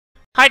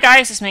Hi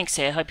guys, it's Minx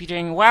here. Hope you're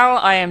doing well.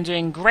 I am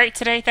doing great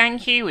today,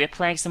 thank you. We're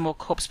playing some more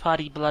Corpse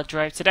Party Blood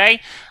Drive today.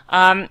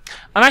 I'm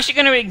actually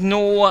going to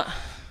ignore...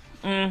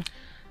 I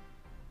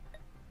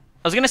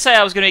was going to say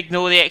I was going to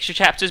ignore the extra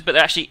chapters, but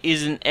there actually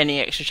isn't any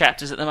extra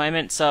chapters at the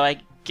moment, so I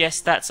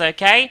guess that's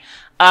okay.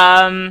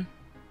 I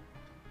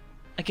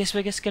guess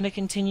we're just going to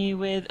continue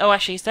with... Oh,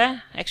 actually, is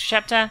there? Extra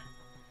chapter?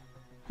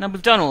 No,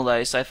 we've done all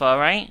those so far,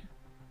 right?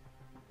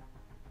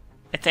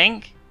 I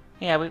think.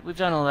 Yeah, we've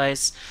done all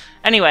those.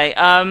 Anyway,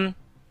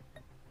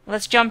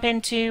 let's jump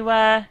into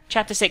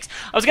Chapter 6.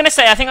 I was going to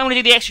say, I think I'm going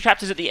to do the extra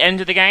chapters at the end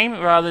of the game,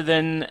 rather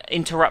than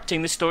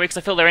interrupting the story, because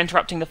I feel they're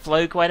interrupting the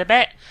flow quite a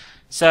bit.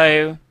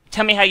 So,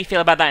 tell me how you feel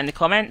about that in the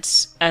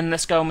comments, and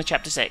let's go on with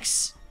Chapter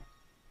 6.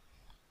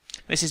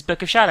 This is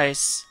Book of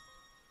Shadows.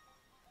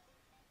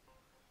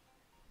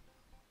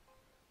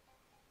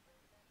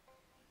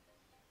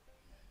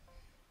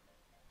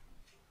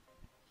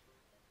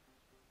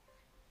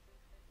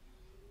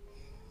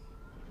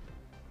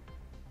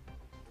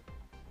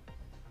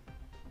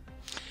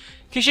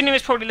 Kushinu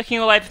is probably looking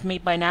all over for me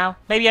by now.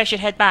 Maybe I should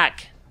head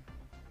back.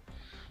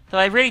 Though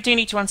I really do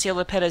need to unseal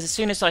the pillars as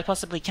soon as I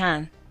possibly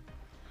can.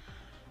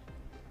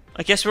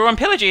 I guess we're on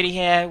pillar duty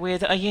here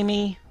with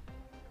Ayumi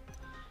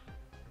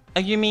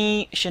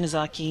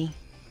Shinozaki.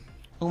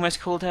 Almost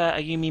called her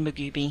Ayumi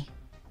Mugubi.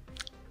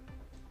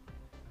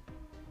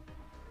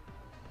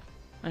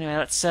 Anyway,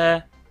 let's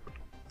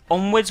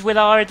onwards with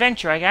our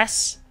adventure, I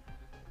guess.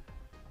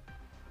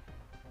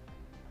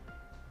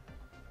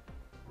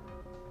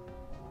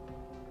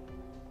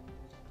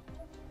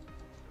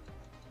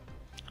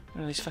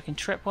 All these fucking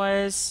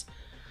tripwires.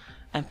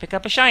 And pick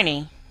up a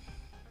shiny.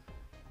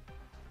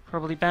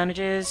 Probably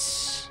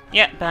bandages.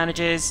 Yeah,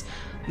 bandages.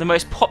 The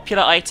most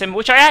popular item,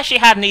 which I actually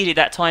had needed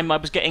that time I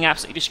was getting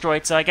absolutely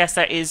destroyed, so I guess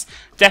that is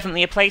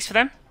definitely a place for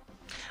them.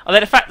 Although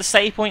the fact the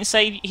save points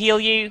heal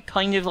you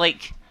kind of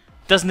like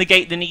does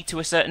negate the need to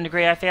a certain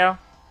degree, I feel.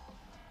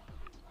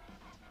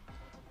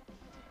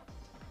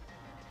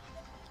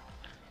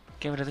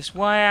 Get rid of this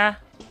wire.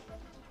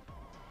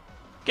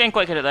 Getting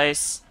quite good at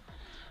those.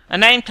 A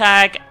name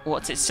tag,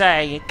 what's it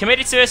say?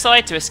 Committed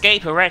suicide to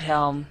escape a Red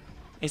Helm.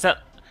 Is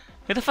that...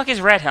 Who the fuck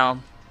is Red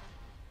Helm?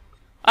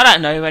 I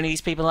don't know who any of these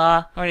people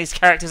are, or any of these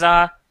characters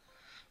are.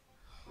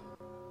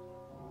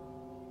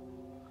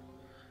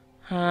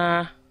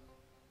 Where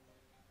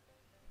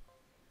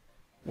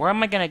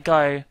am I gonna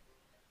go?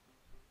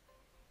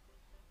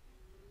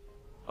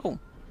 Oh.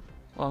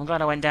 Well, I'm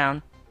glad I went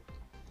down.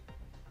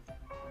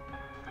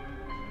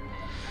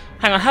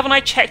 Hang on, haven't I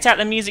checked out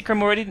the music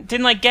room already?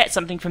 Didn't I get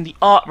something from the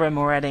art room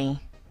already?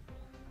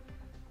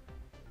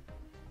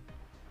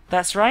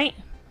 That's right?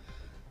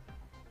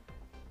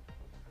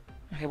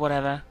 Okay,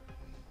 whatever.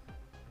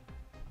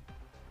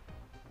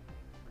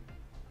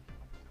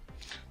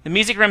 The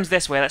music room's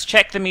this way. Let's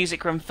check the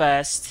music room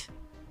first.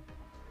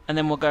 And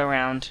then we'll go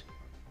around.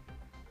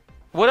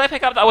 What did I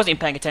pick up? I wasn't even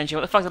paying attention.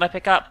 What the fuck did I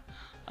pick up?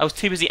 I was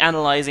too busy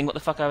analysing what the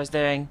fuck I was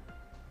doing.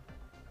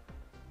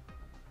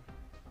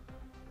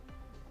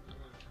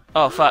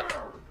 Oh, fuck.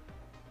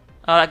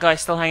 Oh, that guy's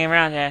still hanging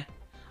around here.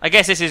 I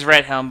guess this is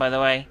Red Helm, by the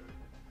way.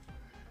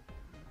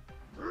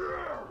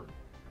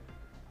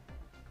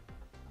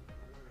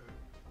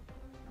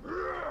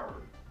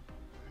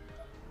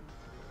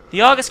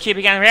 The Argus Cube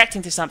began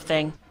reacting to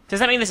something. Does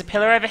that mean there's a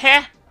pillar over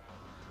here?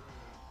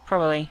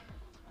 Probably.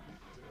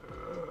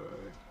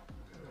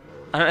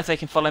 I don't know if they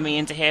can follow me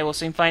into here. We'll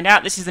soon find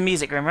out. This is the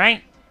music room,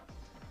 right?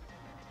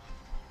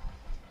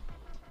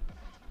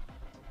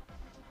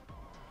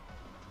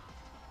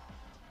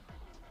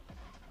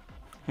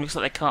 Looks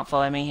like they can't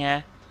follow me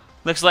here.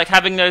 Looks like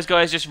having those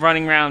guys just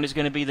running around is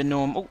going to be the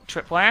norm. Oh,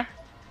 tripwire.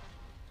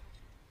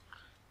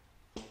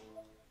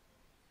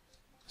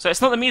 So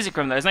it's not the music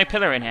room though, there's no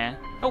pillar in here.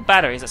 Oh,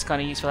 batteries, that's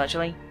kind of useful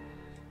actually. I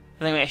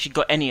don't think we actually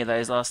got any of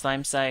those last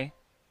time, so...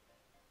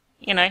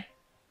 You know.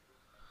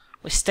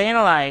 We're staying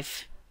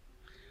alive.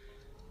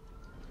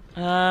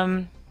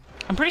 I'm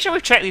pretty sure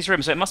we've checked these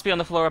rooms, so it must be on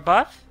the floor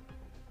above.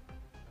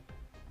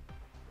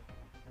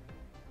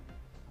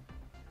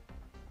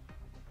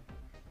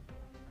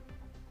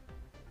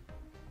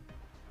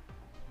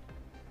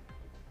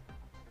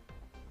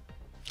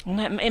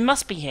 It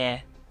must be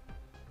here.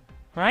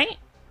 Right?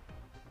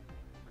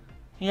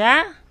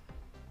 Yeah?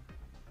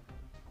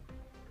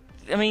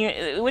 I mean,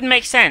 it wouldn't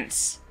make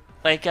sense.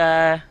 Like,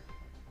 it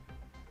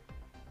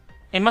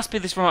must be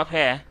this room up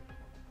here.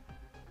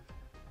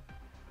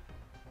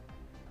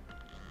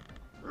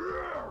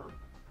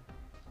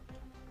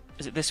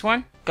 Is it this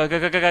one? Go, go,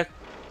 go, go, go.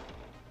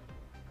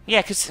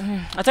 Yeah, because...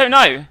 I don't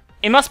know.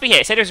 It must be here.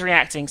 It said it was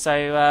reacting,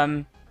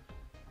 so,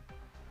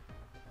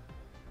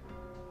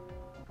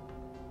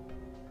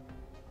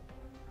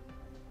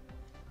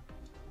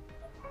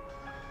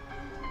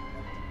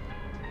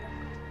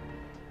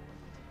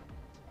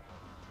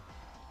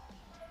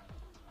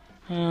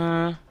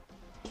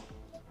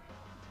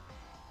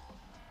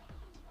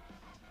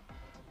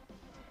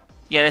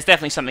 Yeah, there's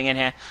definitely something in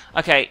here.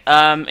 Okay,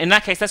 in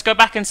that case, let's go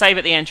back and save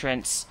at the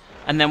entrance.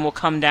 And then we'll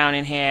come down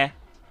in here.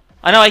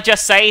 I know I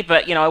just saved,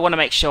 but, you know, I want to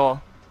make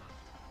sure.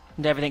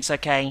 and everything's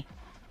okay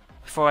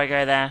before I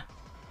go there.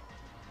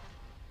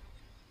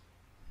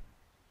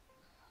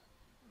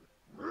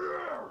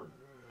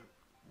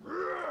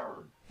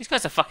 These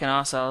guys are fucking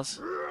arseholes.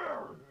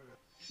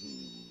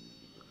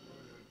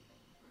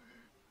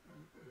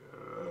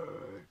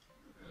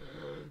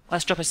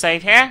 Let's drop a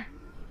save here.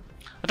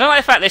 I don't like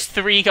the fact there's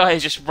 3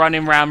 guys just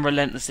running around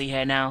relentlessly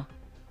here now.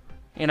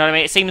 You know what I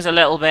mean? It seems a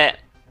little bit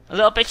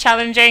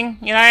challenging,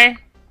 you know? I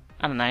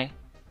don't know.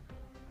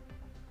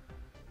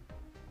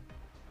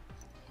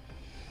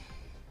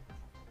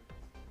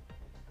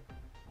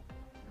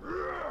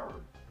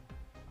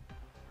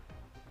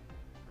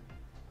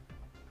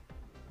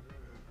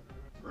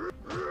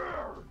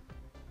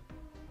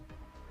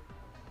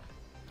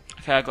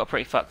 Okay, I got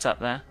pretty fucked up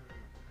there.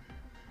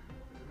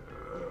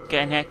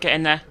 Get in here, get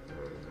in there.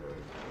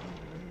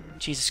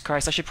 Jesus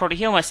Christ, I should probably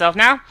heal myself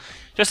now.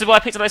 Just as well I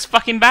picked up those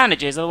fucking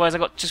bandages, otherwise I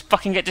got just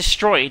fucking get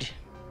destroyed.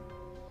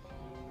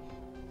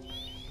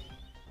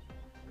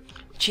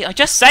 Gee, I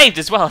just saved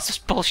as well, it's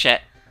just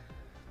bullshit.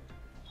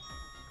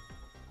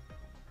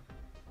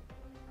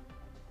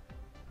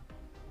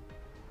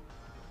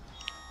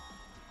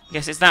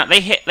 Guess it's that.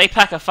 They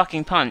pack a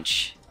fucking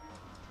punch.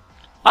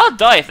 I'll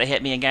die if they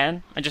hit me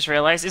again, I just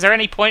realised. Is there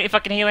any point if I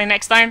can heal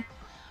next time?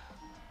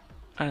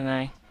 I don't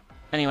know.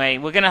 Anyway,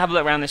 we're gonna have a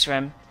look around this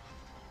room.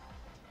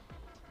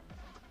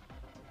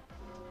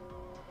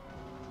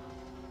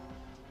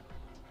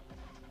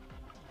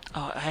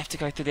 Oh, I have to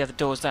go through the other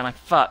doors, don't I?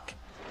 Fuck.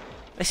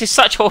 This is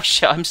such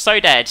horseshit, I'm so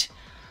dead.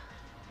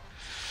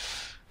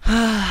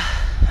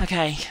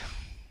 Okay.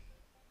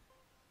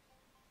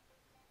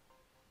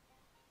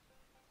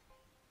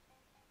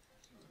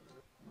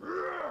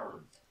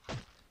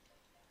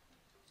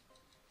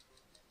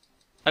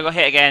 I got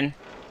hit again,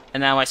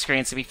 and now my screen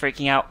seems to be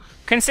freaking out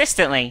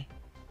consistently.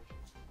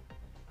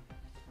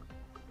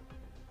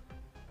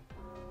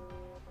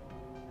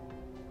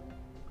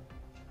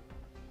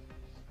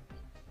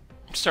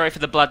 Sorry for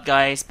the blood,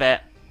 guys,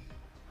 but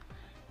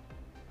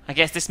I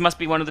guess this must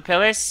be one of the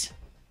pillars.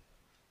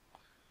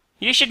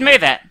 You should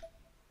move it.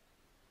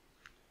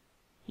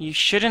 You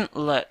shouldn't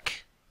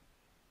look.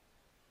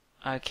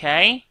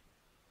 Okay.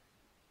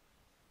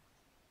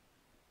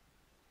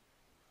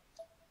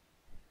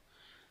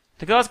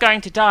 The girl's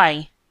going to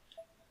die.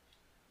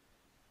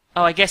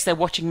 Oh, I guess they're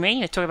watching me.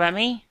 They're talking about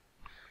me.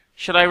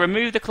 Should I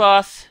remove the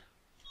cloth?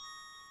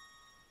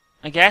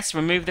 I guess.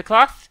 Remove the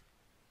cloth.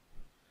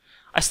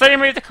 I slowly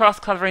removed the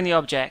cloth covering the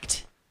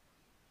object.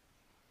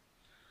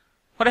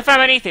 What I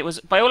found beneath it was,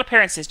 by all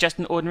appearances, just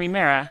an ordinary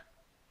mirror.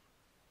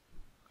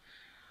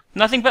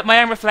 Nothing but my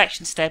own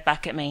reflection stared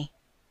back at me.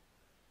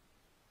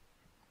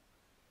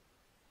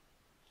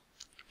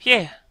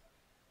 Phew.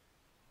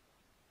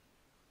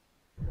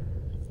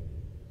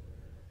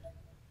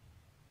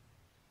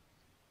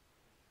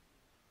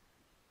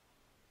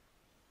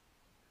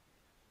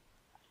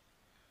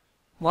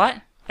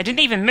 What? I didn't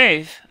even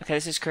move. Okay,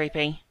 this is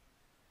creepy.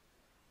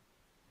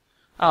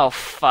 Oh,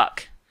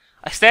 fuck.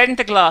 I stared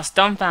into glass,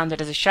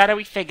 dumbfounded, as a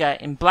shadowy figure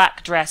in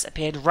black dress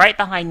appeared right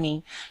behind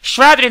me,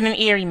 shrouded in an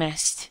eerie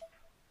mist.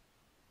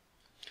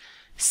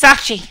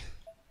 Sachi!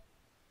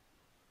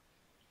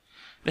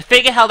 The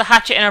figure held a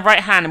hatchet in her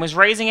right hand and was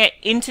raising it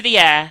into the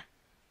air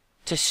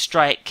to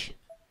strike.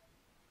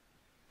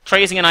 Try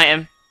using an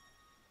item.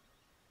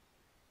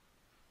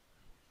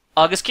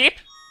 Argus Cube?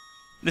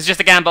 This is just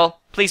a gamble.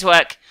 Please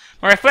work.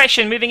 My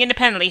reflection, moving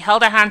independently,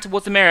 held her hand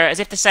towards the mirror as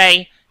if to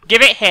say,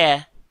 "Give it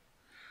here."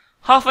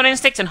 Half on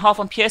instinct and half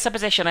on pure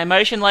supposition, I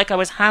motioned like I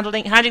was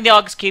handing the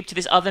Argus Cube to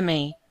this other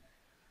me.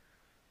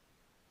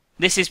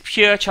 This is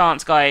pure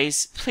chance,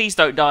 guys. Please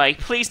don't die.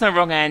 Please no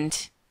wrong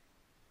end.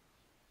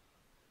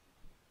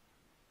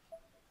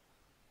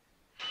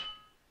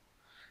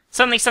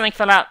 Suddenly something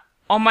fell out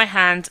on my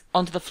hand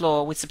onto the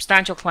floor with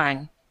substantial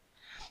clang.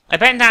 I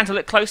bent down to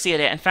look closely at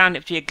it and found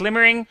it to be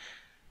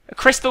a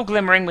crystal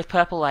glimmering with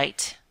purple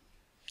light.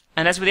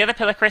 And as with the other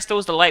pillar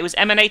crystals, the light was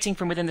emanating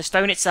from within the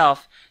stone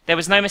itself. There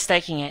was no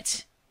mistaking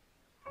it.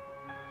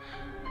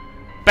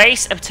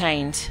 Base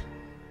obtained.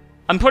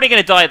 I'm probably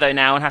going to die though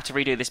now and have to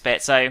redo this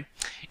bit, so...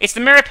 It's the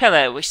mirror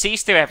pillar, which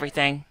sees through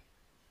everything.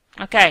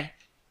 Okay.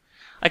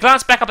 I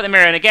glanced back up at the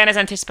mirror, and again, as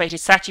anticipated,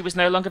 Sachi was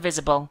no longer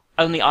visible.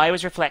 Only I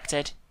was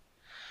reflected.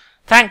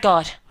 Thank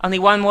God. Only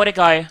one more to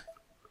go.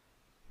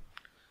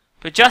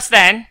 But just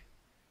then...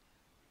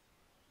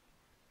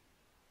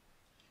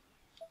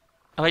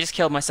 Oh, I just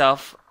killed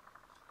myself.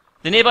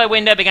 The nearby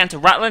window began to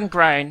rattle and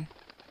groan,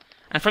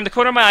 and from the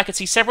corner of my eye I could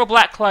see several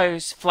black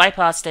clothes fly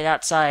past it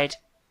outside.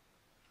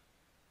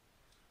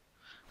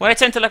 When I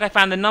turned to look, I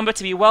found the number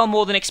to be well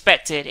more than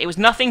expected. It was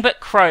nothing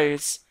but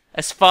crows,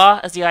 as far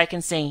as the eye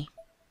can see.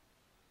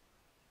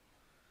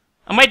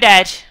 Am I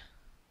dead?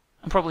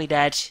 I'm probably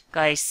dead,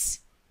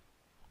 guys.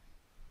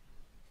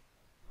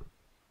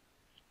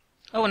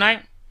 Oh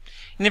no.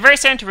 In the very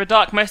centre of a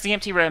dark, mostly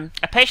empty room,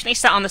 I patiently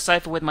sat on the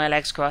sofa with my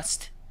legs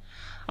crossed.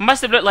 I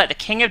must have looked like the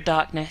king of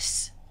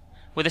darkness,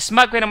 with a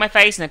smug grin on my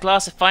face and a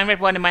glass of fine red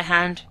wine in my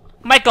hand.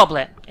 My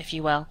goblet, if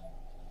you will.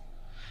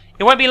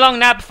 It won't be long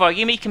now before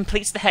Yumi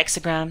completes the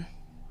hexagram.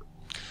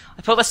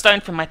 I pulled a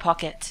stone from my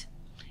pocket.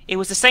 It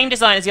was the same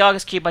design as the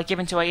Argus cube I'd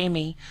given to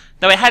Ayumi,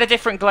 though it had a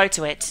different glow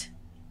to it.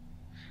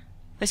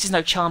 This is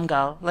no charm,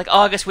 girl. Like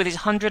Argus with his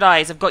 100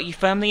 eyes, I've got you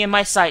firmly in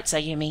my sights,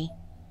 Ayumi.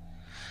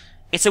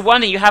 It's a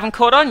wonder you haven't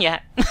caught on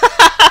yet.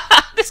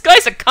 This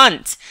guy's a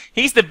cunt.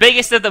 He's the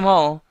biggest of them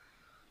all.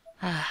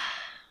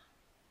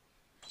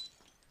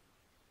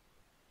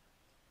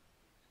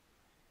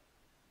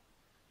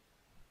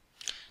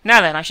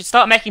 Now then, I should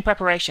start making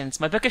preparations.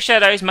 My Book of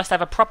Shadows must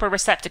have a proper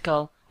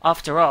receptacle,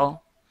 after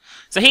all.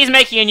 So he's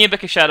making a new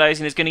Book of Shadows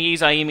and is going to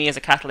use Ayumi as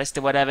a catalyst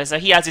or whatever, so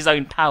he has his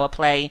own power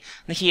play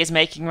that he is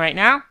making right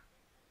now.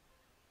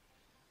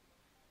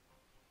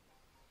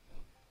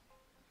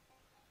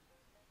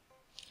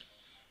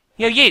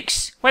 Yo,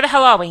 Ukes, where the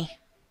hell are we?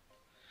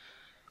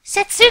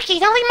 Satsuki,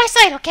 don't leave my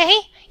sight, okay?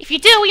 If you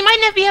do, we might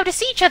never be able to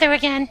see each other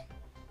again.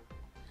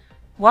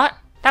 What?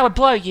 That would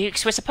blow,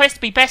 Ukes. We're supposed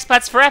to be best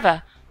buds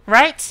forever,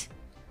 right?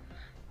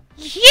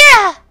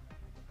 Yeah!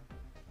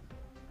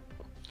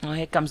 Oh,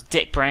 here comes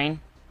Dick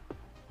Brain.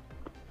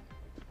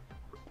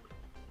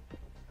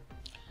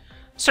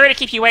 Sorry to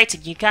keep you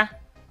waiting, Yuka.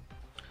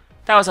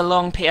 That was a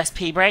long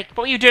PSP break.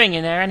 What were you doing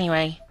in there,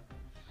 anyway?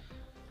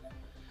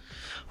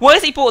 Why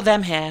has he brought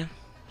them here?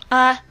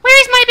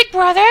 Where is my big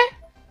brother?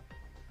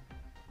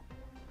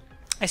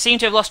 I seem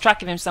to have lost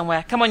track of him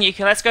somewhere. Come on, Yuka,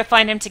 let's go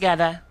find him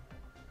together.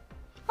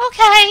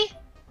 Okay.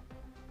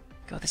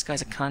 God, this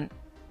guy's a cunt.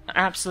 An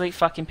absolute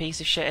fucking piece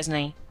of shit, isn't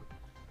he?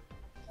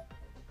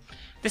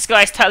 This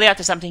guy's totally up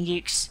to something,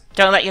 Ukes.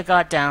 Don't let your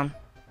guard down.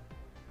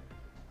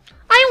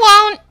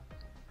 I won't.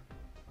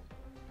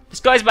 This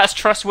guy's about as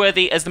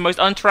trustworthy as the most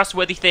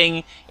untrustworthy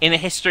thing in the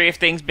history of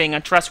things being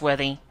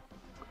untrustworthy.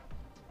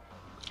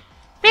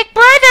 Big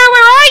brother,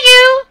 where are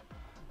you?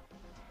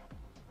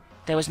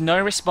 There was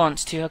no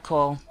response to her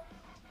call.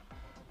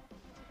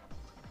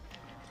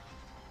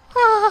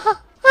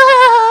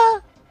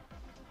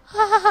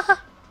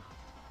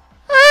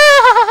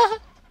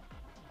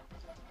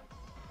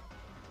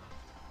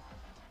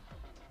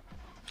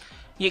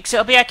 Ukes,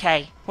 it'll be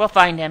okay. We'll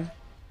find him.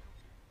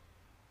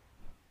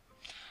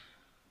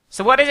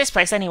 So what is this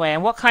place anyway,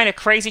 and what kind of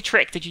crazy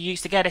trick did you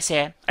use to get us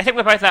here? I think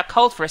we're both out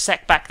cold for a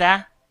sec back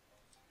there.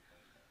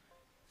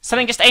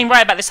 Something just ain't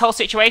right about this whole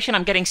situation.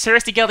 I'm getting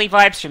seriously guilty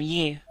vibes from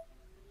you.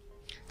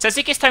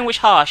 Satsuki's tone was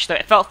harsh, though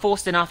it felt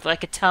forced enough that I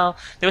could tell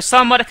there was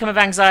some modicum of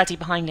anxiety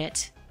behind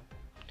it.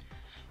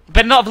 You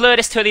better not have lured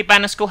us to the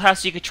abandoned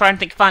schoolhouse so you could try and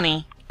think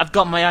funny. I've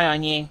got my eye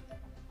on you.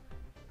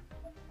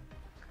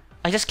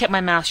 I just kept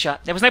my mouth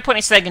shut. There was no point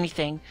in saying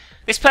anything.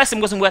 This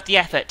person wasn't worth the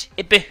effort.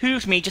 It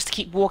behooved me just to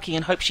keep walking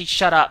and hope she'd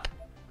shut up.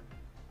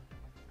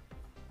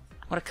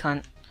 What a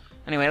cunt.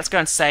 Anyway, let's go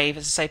and save.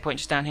 There's a save point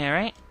just down here,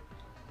 right?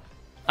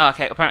 Oh,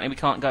 okay, apparently we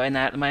can't go in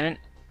there at the moment.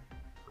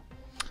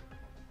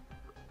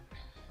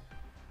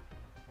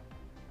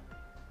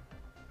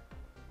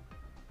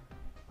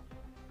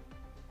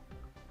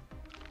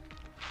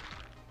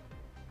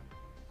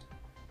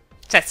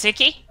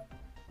 Satsuki?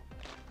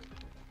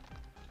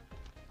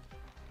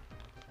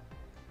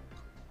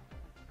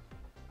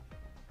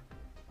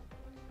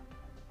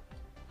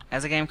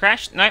 Has the game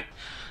crashed? Nope.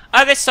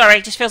 Oh, this,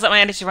 sorry, just feels like my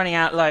energy's running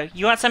out low.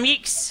 You want some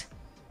Ukes?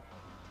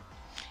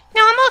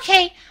 No, I'm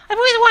okay. I've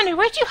always wondered,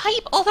 where'd you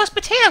hide all those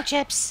potato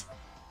chips?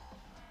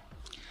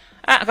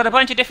 I've got a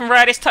bunch of different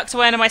varieties tucked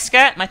away under my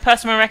skirt. My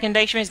personal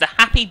recommendation is the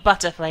Happy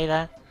Butter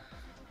flavour.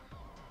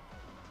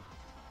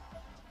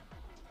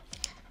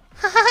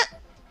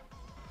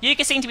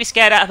 Yuka seemed to be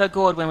scared out of her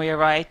gourd when we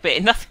arrived,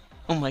 but nothing...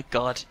 Oh my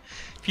god.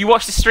 If you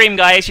watch the stream,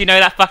 guys, you know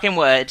that fucking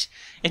word.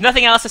 If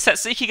nothing else, the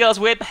Satsuki girl's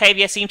weird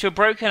behaviour seemed to have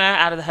broken her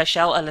out of her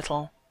shell a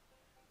little.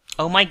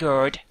 Oh my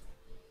god.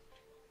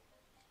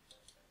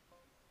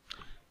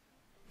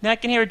 Now I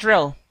can hear a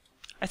drill.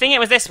 I think it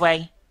was this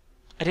way.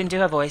 I didn't do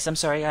her voice, I'm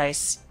sorry,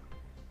 guys.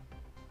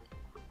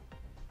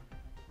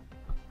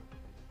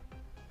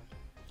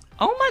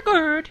 Oh my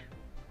god.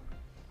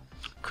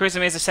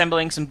 Chrism is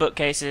assembling some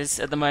bookcases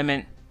at the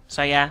moment,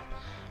 so yeah.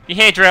 If you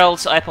hear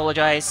drills, I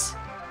apologise.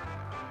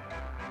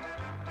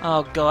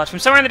 Oh god, from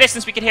somewhere in the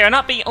distance we could hear an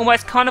upbeat,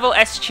 almost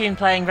carnival-esque tune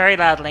playing very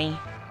loudly.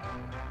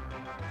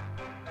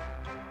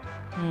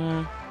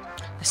 The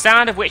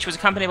sound of which was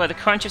accompanied by the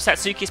crunch of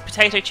Satsuki's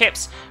potato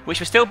chips, which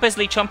were still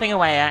busily chomping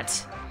away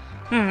at.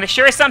 This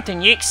sure is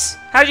something, Ukes.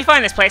 How did you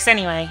find this place,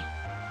 anyway?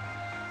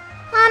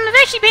 I've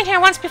actually been here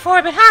once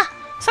before, but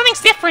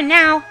something's different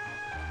now.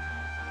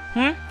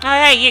 Oh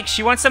hey, Ukes,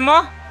 you want some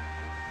more?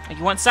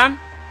 You want some?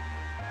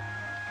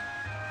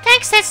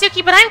 Thanks,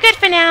 Satsuki, but I'm good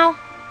for now.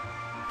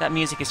 That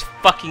music is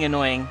fucking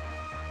annoying.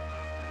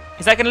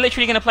 Is that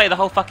literally gonna play the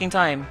whole fucking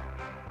time?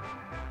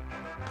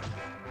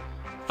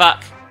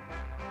 Fuck.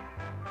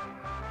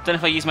 Don't know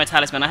if I used my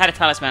talisman. I had a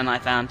talisman that I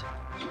found.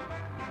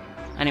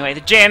 Anyway,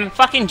 the gym.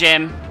 Fucking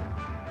gym.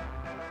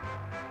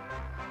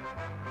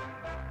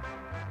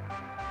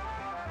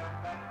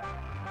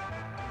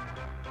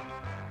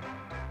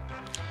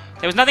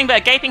 There was nothing but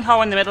a gaping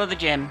hole in the middle of the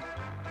gym.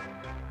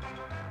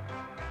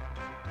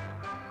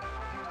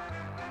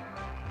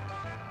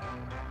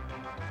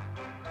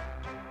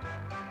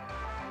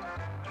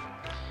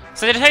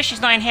 So did Hoshi's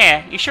not in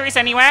here? You sure he's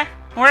anywhere?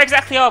 Where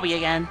exactly are we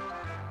again?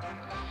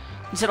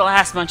 This little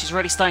ass munch is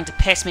really starting to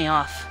piss me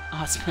off.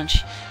 Ass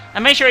munch. I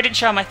made sure I didn't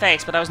show my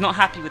face, but I was not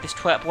happy with this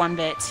twerp one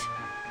bit.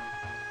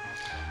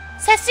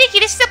 Satsuki,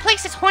 this is a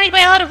place that's haunted by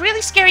a lot of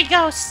really scary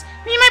ghosts.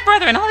 Me and my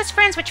brother and all his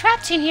friends were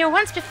trapped in here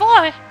once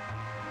before.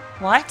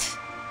 What?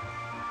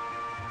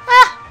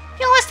 Ah,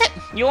 you lost it.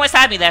 You almost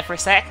had me there for a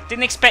sec.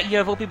 Didn't expect you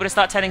of all people to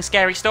start telling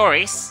scary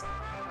stories.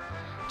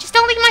 Just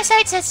don't leave my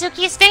side,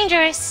 Satsuki. It's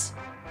dangerous.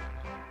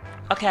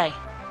 Okay.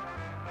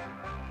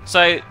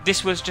 So,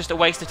 this was just a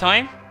waste of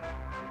time?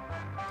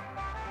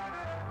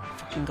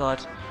 Fucking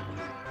god.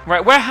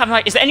 Right, where have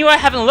I... Is there anywhere I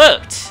haven't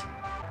looked?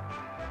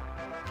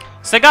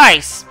 So,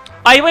 guys,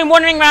 I've been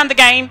wandering around the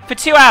game for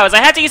 2 hours. I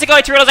had to use a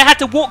guide to realise I had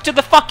to walk to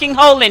the fucking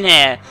hole in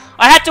here.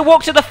 I had to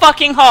walk to the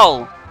fucking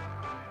hole.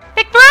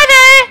 Big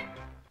brother!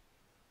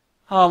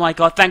 Oh my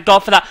god, thank god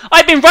for that.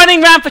 I've been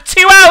running around for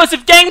 2 hours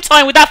of game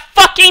time with that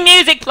fucking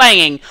music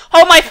playing.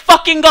 Oh my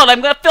fucking god, I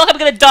feel like I'm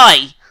gonna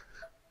die.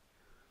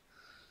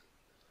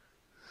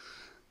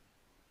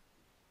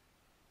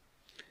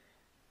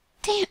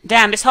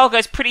 Damn, this hole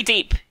goes pretty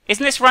deep.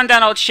 Isn't this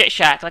rundown old shit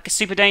shack like a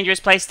super dangerous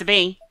place to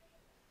be?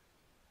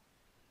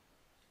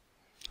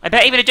 I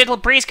bet even a gentle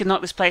breeze could knock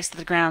this place to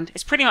the ground.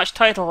 It's pretty much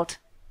totaled.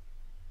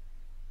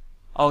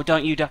 Oh,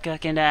 don't you duck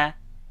in there.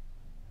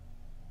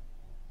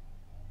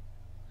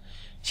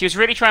 She was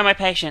really trying my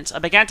patience. I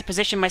began to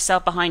position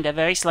myself behind her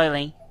very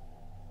slowly.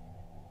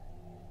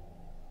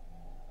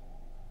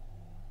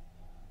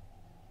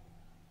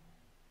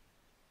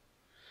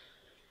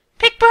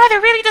 Big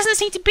brother really doesn't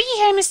seem to be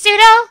here, Miss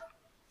Pseudo.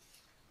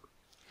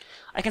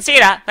 I can see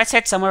that. Let's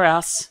head somewhere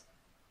else.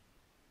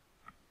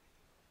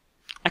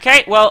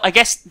 Okay, well, I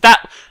guess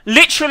that...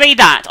 Literally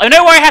that. I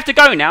know where I have to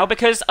go now,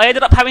 because I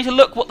ended up having to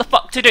look what the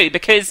fuck to do,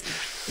 because...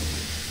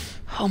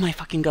 Oh my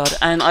fucking god.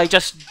 And I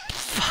just...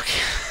 Fuck.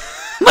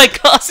 My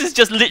glasses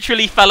just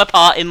literally fell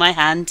apart in my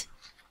hand.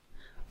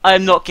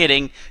 I'm not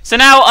kidding. So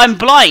now I'm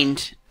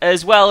blind,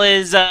 as well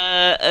as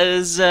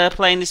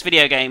playing this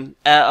video game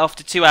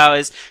after 2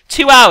 hours.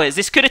 2 hours!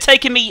 This could have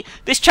taken me...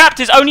 This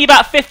chapter's only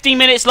about 15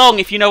 minutes long,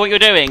 if you know what you're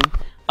doing.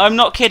 I'm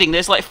not kidding.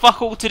 There's like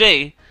fuck all to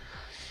do.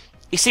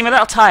 You seem a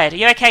little tired. Are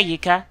you okay,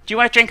 Yuka? Do you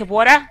want a drink of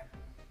water?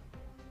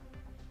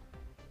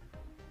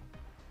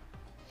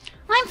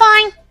 I'm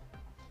fine.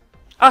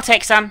 I'll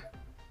take some.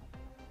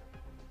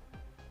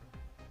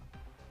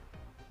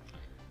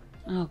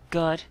 Oh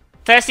god.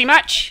 Thirsty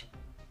much?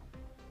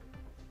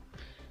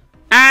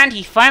 And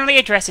he finally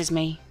addresses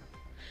me.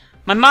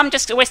 My mum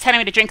just always telling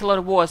me to drink a lot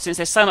of water since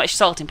there's so much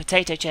salt in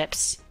potato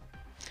chips.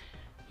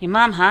 Your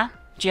mum, huh?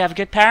 Do you have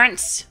good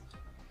parents?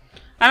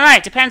 I don't know,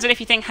 it depends on if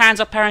you think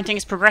hands-off parenting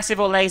is progressive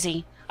or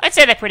lazy. I'd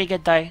say they're pretty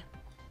good though.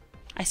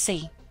 I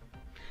see.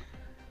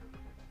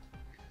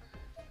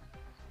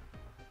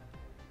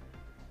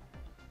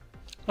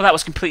 Well, that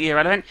was completely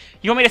irrelevant.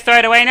 You want me to throw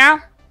it away now?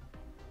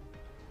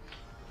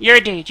 You're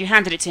a dude, you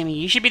handed it to me.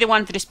 You should be the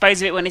one to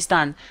dispose of it when it's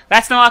done.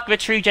 That's the mark of a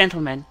true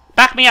gentleman.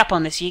 Back me up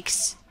on this,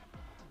 Yeeks.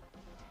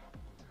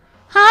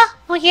 Huh?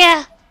 Well,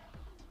 yeah.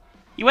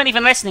 You weren't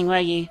even listening, were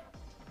you?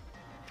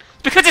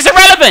 It's because it's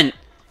irrelevant!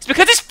 It's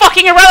because it's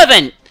fucking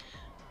irrelevant!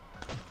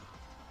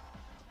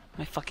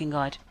 My fucking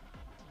god.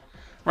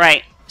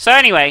 Right, so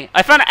anyway,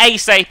 I found a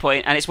save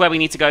point, and it's where we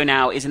need to go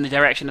now, is in the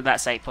direction of that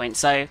save point.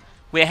 So,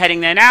 we're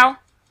heading there now.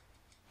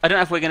 I don't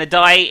know if we're going to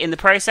die in the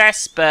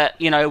process, but,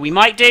 you know, we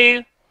might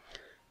do.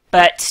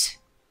 But,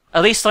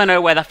 at least I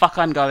know where the fuck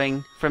I'm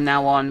going from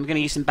now on. I'm going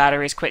to use some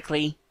batteries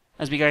quickly,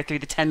 as we go through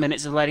the 10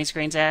 minutes of loading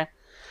screens here.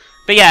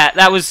 But yeah,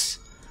 that was...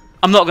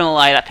 I'm not going to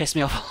lie, that pissed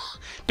me off.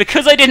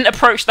 Because I didn't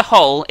approach the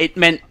hole, it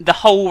meant the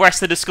whole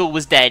rest of the school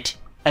was dead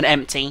and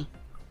empty.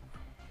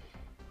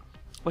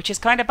 Which is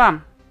kind of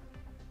bum.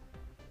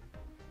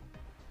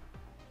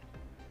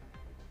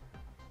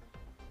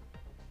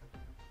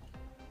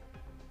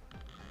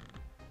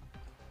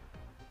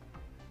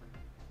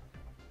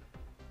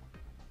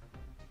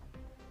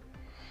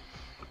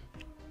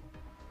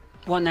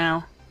 What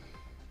now?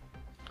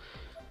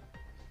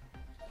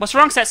 What's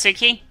wrong,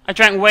 Satsuki? I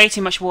drank way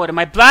too much water.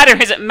 My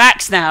bladder is at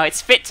max now.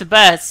 It's fit to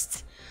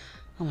burst.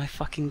 Oh my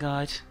fucking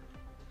god.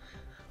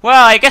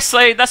 Well, I guess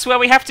so. That's where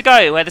we have to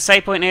go, where the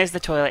save point is, the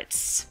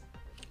toilets.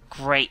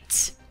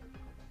 Great.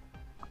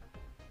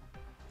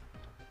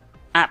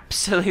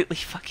 Absolutely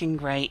fucking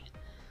great.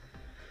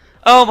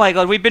 Oh my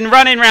god, we've been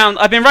running around.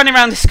 I've been running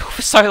around this school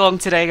for so long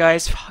today,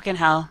 guys. Fucking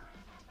hell.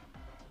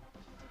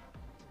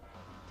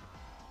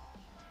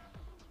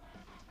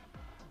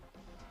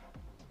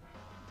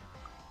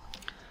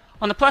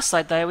 On the plus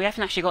side, though, we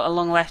haven't actually got a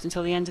long left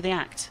until the end of the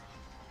act.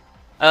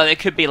 Oh, it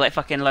could be like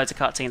fucking loads of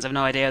cutscenes. I've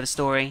no idea the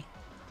story.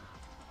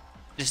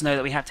 Just know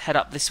that we have to head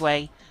up this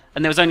way.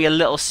 And there was only a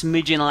little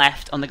smidgen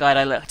left on the guide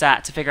I looked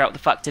at to figure out what the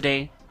fuck to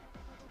do.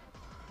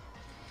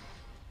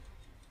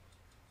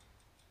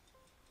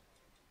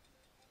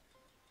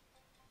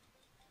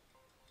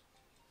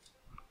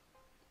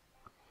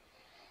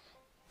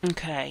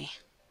 Okay.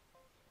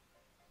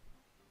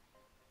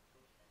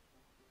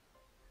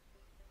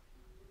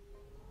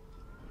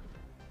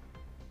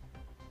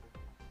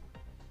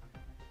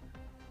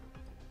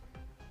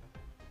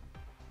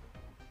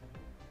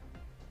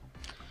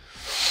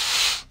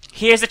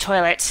 Here's the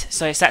toilet,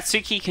 so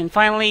Satsuki can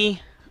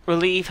finally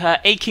relieve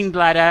her aching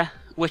bladder,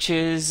 which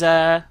is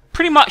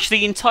pretty much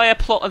the entire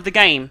plot of the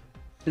game,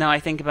 now I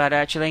think about it,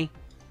 actually.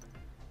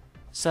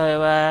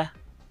 So,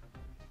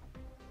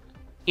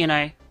 you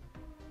know.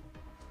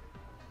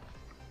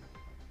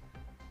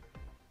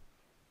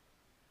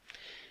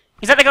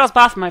 Is that the girl's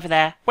bathroom over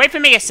there? Wait for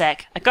me a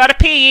sec. I gotta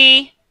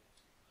pee!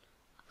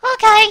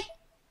 Okay.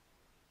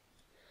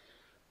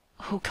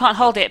 Oh, can't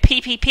hold it.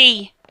 Pee, pee,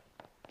 pee.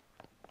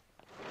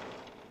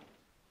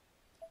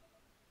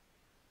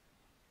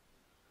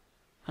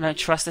 I don't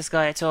trust this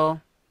guy at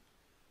all.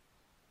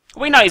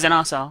 We know he's an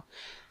arsehole.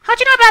 How'd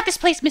you know about this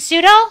place,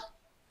 Masudo?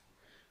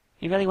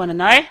 You really want to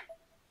know?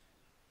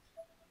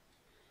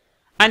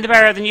 I'm the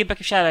bearer of the new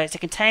Book of Shadows, a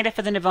container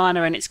for the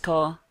Nirvana in its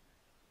core.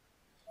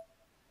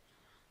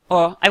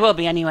 Or, I will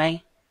be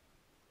anyway.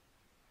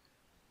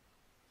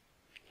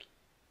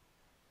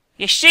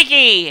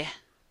 Yoshiki!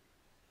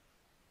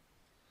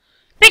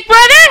 Big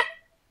brother?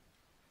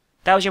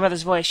 That was your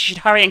brother's voice. You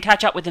should hurry and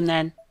catch up with him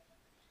then.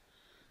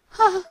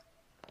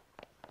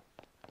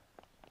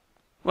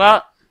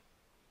 Well,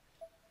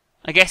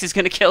 I guess he's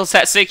gonna kill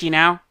Satsuki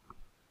now.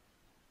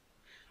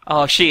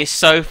 Oh, she is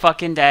so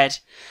fucking dead.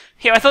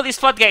 Here, I thought these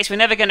floodgates were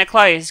never gonna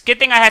close. Good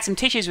thing I had some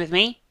tissues with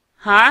me.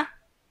 Huh?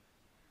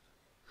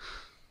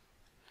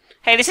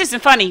 Hey, this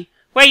isn't funny.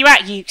 Where you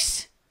at,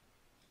 Ukes?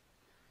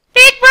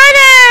 Big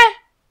brother!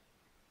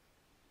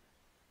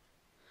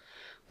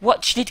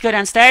 What? She need to go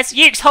downstairs?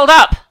 Ukes, hold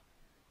up!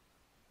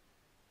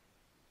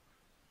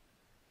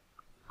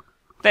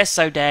 They're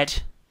so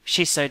dead.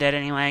 She's so dead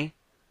anyway.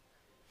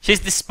 She's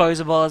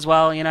disposable as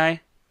well, you know.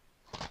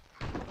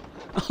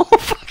 Oh,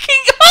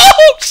 fucking...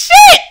 Oh,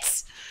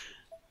 shit!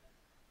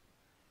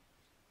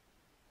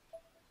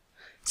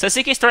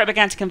 Satsuki's throat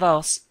began to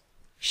convulse.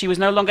 She was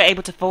no longer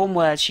able to form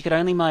words, she could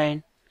only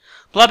moan.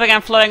 Blood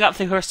began flowing up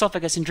through her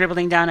esophagus and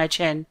dribbling down her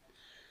chin.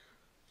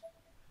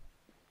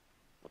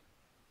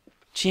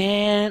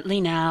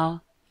 Gently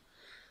now.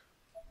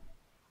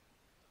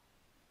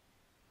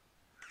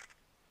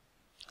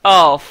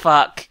 Oh,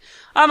 fuck.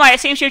 Oh my, it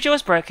seems your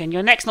jaw's broken.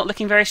 Your neck's not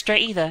looking very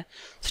straight either.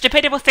 Such a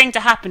pitiable thing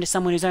to happen to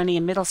someone who's only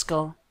in middle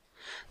school.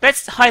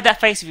 Let's hide that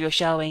face of yours,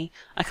 shall we?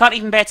 I can't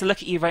even bear to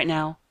look at you right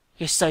now.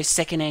 You're so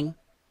sickening.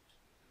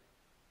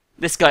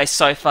 This guy's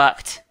so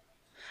fucked.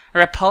 A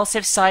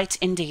repulsive sight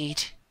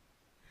indeed.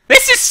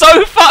 This is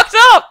so fucked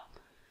up!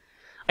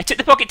 I took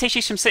the pocket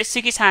tissues from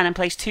Satsuki's hand and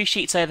placed 2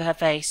 sheets over her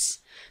face.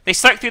 They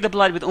soaked through the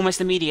blood with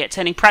almost immediate,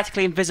 turning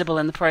practically invisible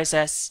in the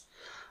process.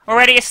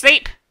 Already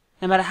asleep?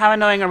 No matter how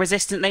annoying or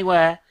resistant they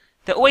were,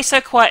 they're always so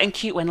quiet and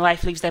cute when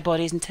life leaves their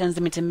bodies and turns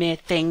them into mere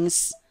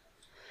things.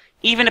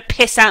 Even a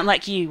piss ant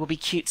like you will be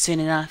cute soon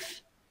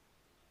enough.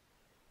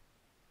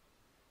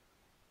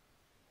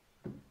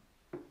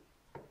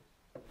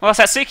 Well,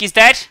 Satsuki's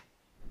dead.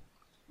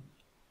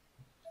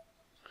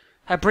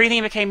 Her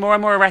breathing became more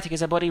and more erratic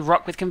as her body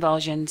rocked with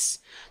convulsions.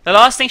 The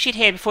last thing she'd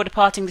hear before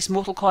departing this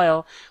mortal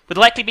coil would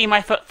likely be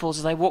my footfalls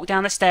as I walked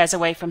down the stairs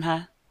away from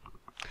her.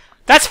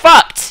 That's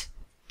fucked!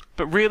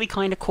 But really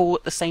kind of cool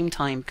at the same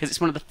time, because it's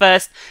one of the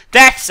first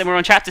deaths and we're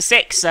on chapter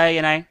 6, so,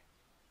 you know.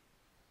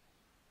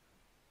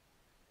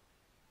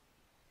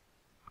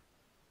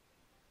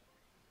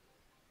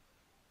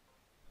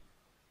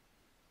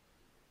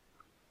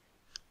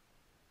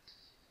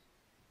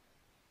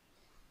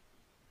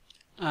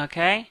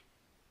 Okay.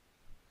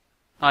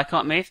 Oh, I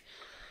can't move.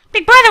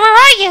 Big brother, where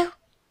are you?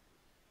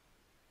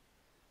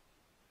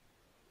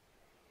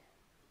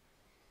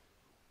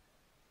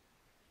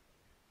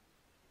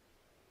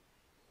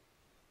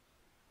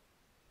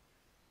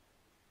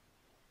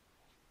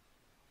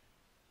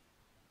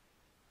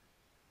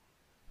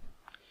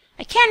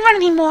 I can't run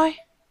anymore.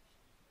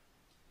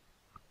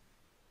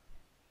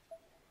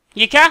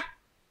 Yuka?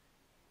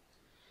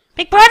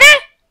 Big brother?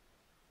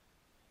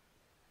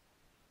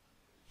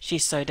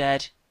 She's so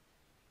dead.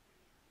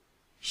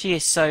 She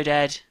is so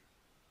dead.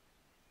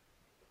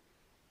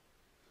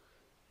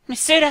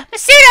 Masuda!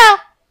 Masuda!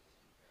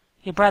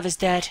 Your brother's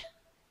dead.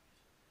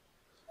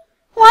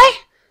 What?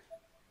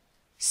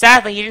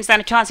 Sadly, you didn't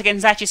stand a chance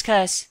against Zachi's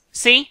curse.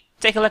 See?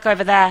 Take a look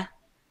over there.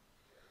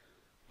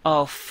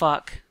 Oh,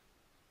 fuck.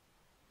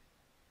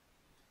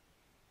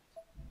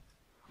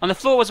 On the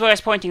floor was where I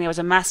was pointing. There was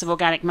a mass of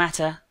organic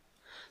matter.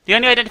 The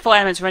only identifiable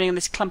elements running on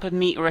this clump of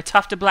meat were a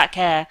tuft of black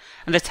hair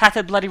and the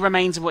tattered bloody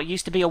remains of what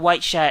used to be a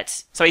white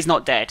shirt. So he's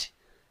not dead.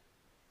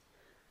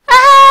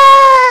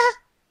 Ah!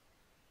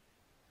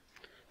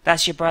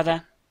 That's your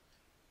brother.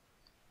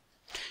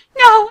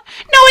 No!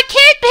 No, it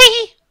can't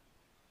be!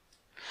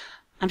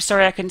 I'm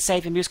sorry I couldn't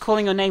save him. He was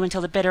calling your name until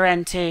the bitter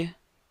end, too.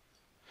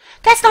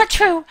 That's not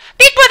true!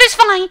 Big brother's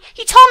fine!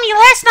 He told me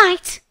last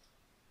night!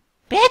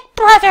 Big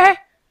brother!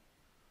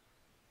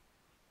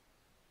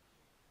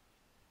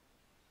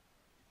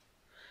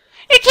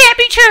 It can't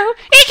be true!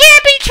 It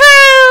can't be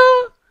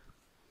true!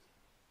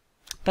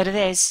 But it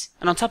is.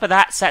 And on top of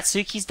that,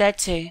 Satsuki's dead,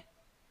 too.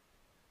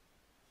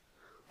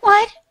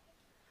 What?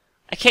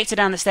 I kicked her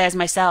down the stairs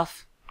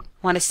myself.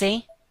 Want to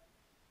see?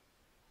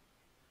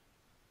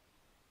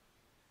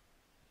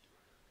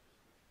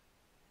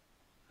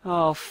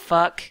 Oh,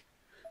 fuck.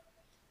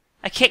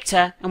 I kicked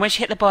her, and when she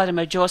hit the bottom,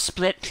 her jaw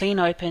split clean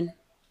open.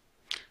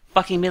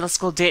 Fucking middle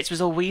school ditz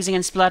was all wheezing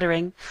and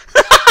spluttering.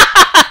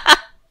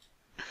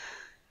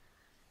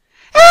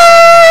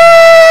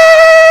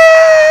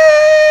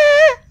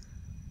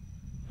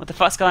 What the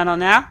fuck's going on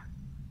now?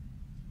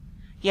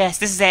 Yes,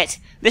 this is it.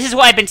 This is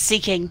what I've been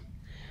seeking.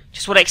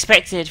 Just what I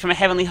expected from a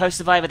heavenly host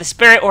survivor. The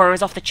spirit aura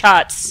is off the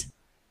charts.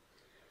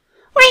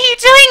 Why are you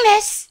doing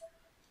this?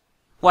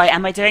 Why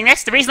am I doing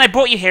this? The reason I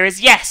brought you here is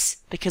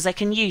yes, because I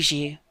can use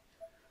you.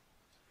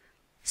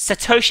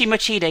 Satoshi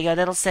Mochida, your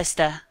little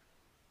sister,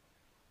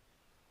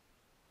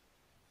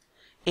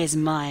 is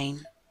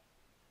mine.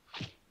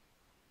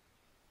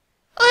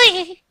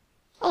 Oy.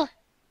 Oh.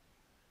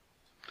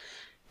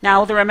 Now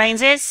all that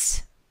remains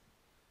is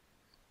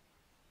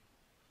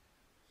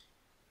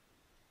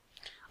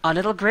our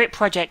little group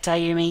project,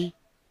 Ayumi.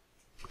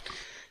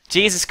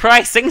 Jesus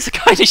Christ, things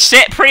are going to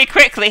shit pretty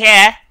quickly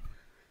here.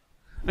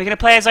 We're going to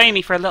play as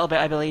Ayumi for a little bit,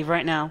 I believe,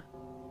 right now.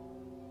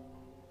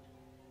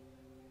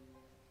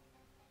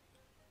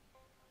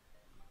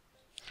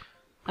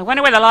 I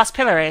wonder where the last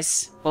pillar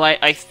is. Well,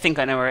 I think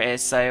I know where it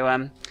is,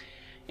 so,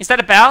 is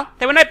that a bell?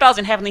 There were no bells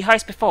in Heavenly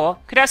Host before.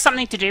 Could it have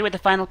something to do with the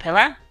final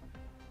pillar?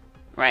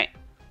 Right.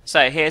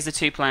 So, here's the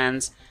two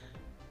plans.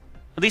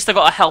 At least I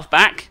got our health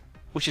back,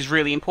 which is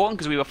really important,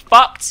 because we were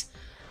fucked.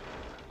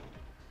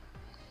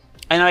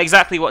 I know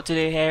exactly what to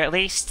do here, at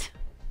least.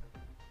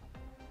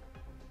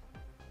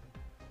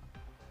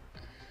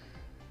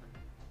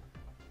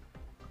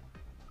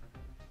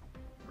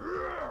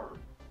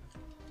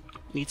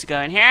 Need to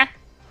go in here.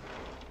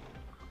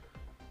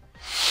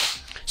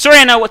 Sorry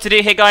I know what to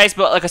do here, guys,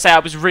 but like I say, I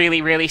was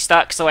really, really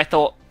stuck, so I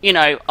thought, you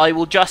know, I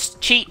will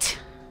just cheat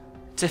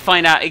to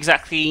find out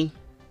exactly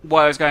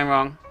why I was going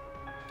wrong.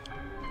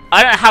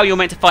 I don't know how you're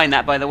meant to find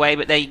that, by the way,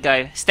 but there you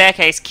go.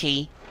 Staircase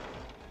key.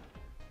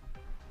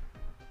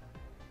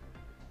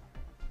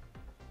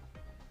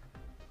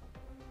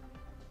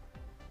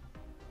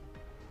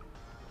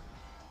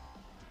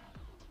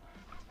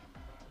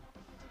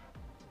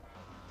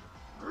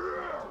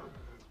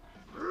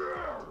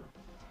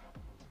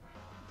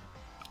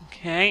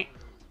 Okay.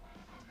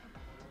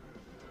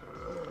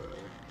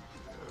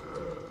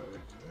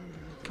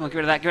 Come on, get rid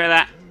of that, get rid of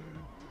that.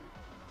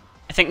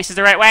 I think this is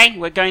the right way.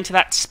 We're going to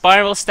that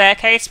spiral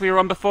staircase we were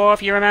on before,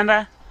 if you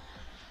remember.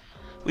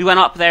 We went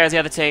up there as the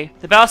other two.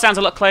 The bell sounds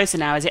a lot closer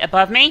now. Is it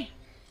above me?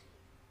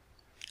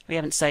 We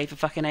haven't saved for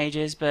fucking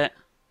ages, but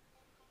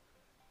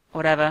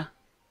whatever.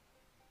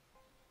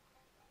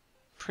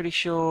 Pretty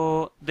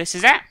sure this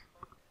is it.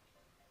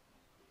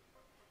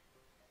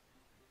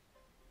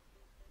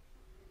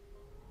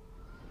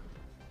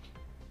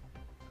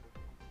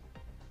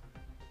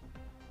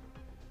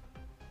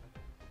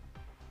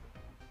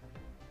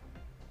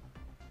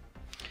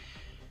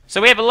 So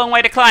we have a long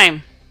way to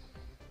climb.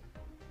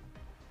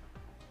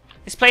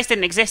 This place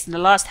didn't exist in the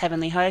last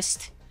Heavenly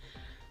Host.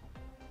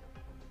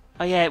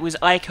 Oh yeah, it was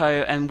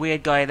Aiko and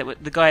Weird Guy,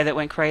 the guy that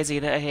went crazy,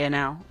 that are here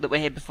now, that were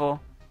here before.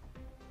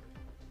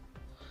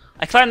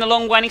 I climbed the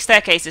long winding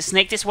staircase that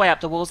snaked its way up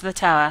the walls of the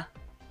tower.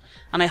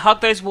 And I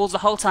hugged those walls the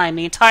whole time.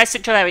 The entire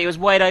central area was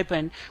wide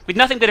open, with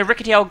nothing but a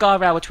rickety old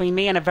guardrail between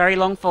me and a very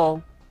long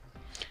fall.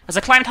 As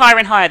I climbed higher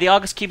and higher, the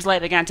Argus Cube's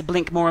light began to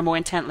blink more and more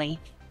intently.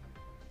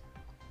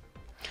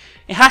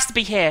 It has to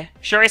be here.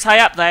 Sure is high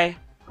up, though.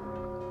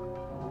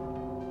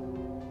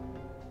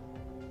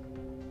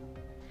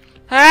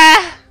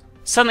 Ah!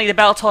 Suddenly the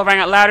bell toll rang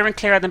out louder and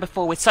clearer than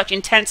before, with such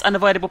intense,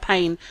 unavoidable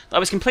pain that I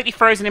was completely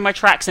frozen in my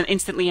tracks and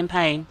instantly in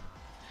pain.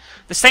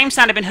 The same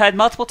sound had been heard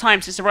multiple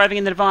times since arriving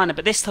in the Nirvana,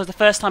 but this was the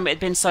first time it had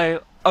been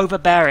so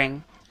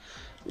overbearing.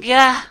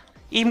 Yeah.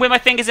 Even with my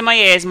fingers in my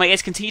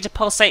ears continued to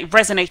pulsate,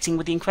 resonating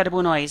with the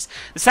incredible noise.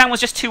 The sound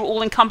was just too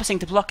all-encompassing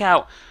to block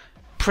out,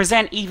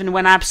 present even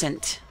when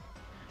absent.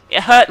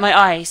 It hurt my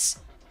eyes.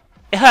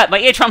 It hurt. My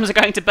eardrums are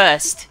going to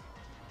burst.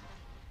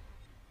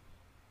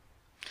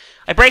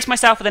 I braced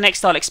myself for the next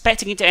start,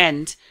 expecting it to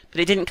end, but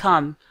it didn't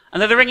come.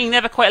 And though the ringing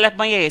never quite left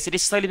my ears, it did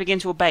slowly begin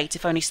to abate,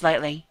 if only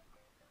slightly.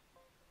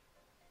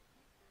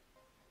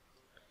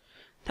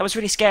 That was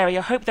really scary.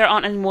 I hope there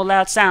aren't any more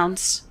loud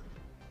sounds.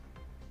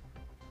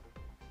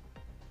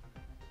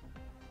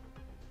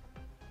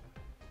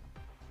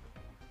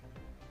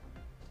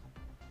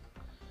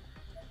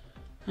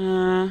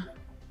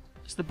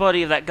 It's the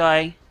body of that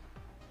guy.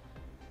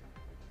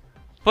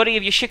 Body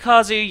of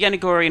Yoshikazu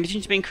Yanagori, in addition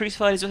to being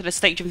crucified, has also had a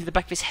stake driven through the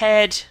back of his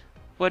head.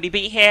 Why did he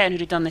beat here, and who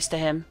had done this to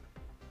him?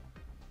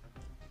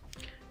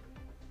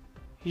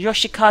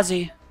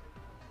 Yoshikazu.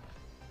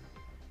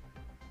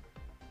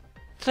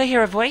 Did I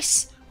hear a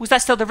voice? Was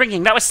that still the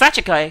ringing? That was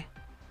Sachiko!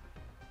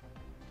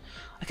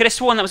 I could have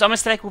sworn that was the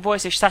unmistakable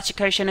voice of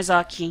Sachiko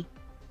Shinozaki.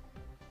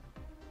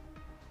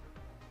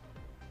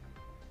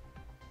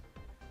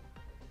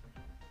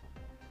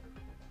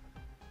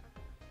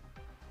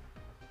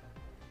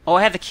 Oh,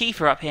 I have the key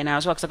for up here now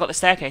as well, because I've got the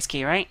staircase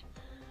key, right?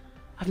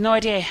 I've no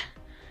idea.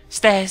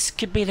 Stairs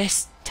could be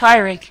this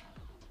tiring.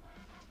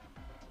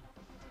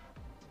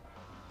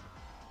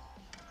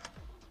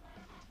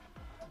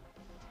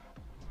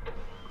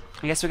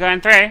 I guess we're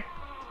going through.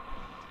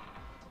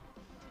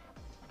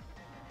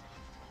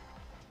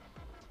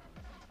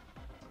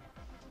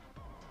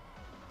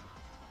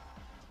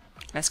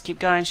 Let's keep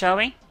going, shall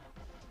we?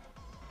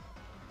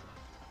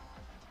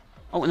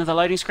 Oh, another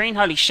loading screen?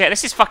 Holy shit,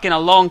 this is fucking a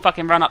long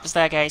fucking run up the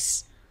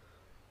staircase.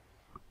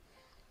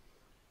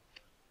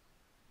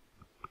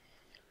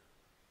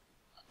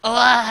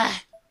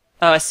 Ugh.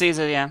 Oh, it's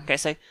Caesar, yeah. Okay,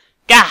 so...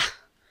 Gah!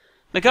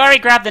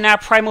 Megari grabbed the now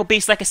primal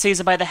beast like a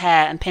Caesar by the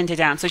hair and pinned her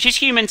down. So she's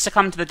human,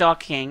 succumbed to the Dark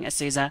King, as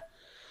Caesar.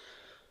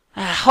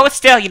 Hold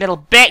still, you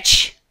little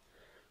bitch!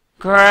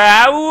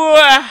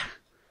 Grow!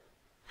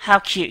 How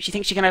cute. She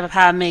thinks she can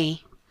overpower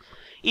me.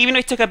 Even if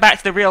we took her back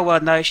to the real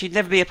world, though, she'd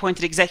never be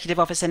appointed executive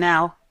officer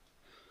now.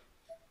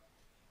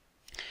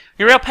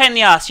 You're a real pain in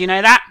the ass, you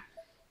know that?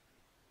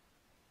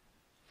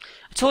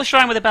 A tall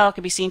shrine with a bell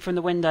could be seen from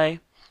the window,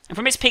 and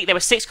from its peak there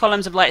were 6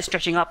 columns of light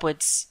stretching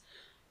upwards.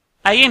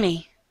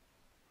 Ayumi!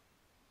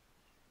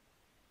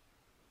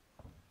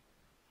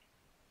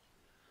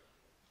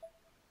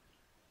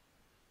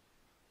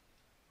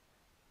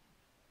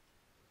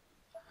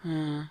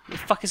 What the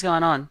fuck is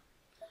going on?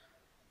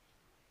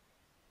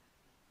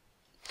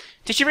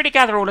 Did she really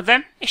gather all of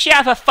them? Is she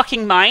out of her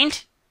fucking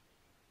mind?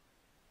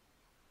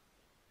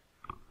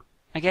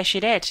 I guess she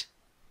did.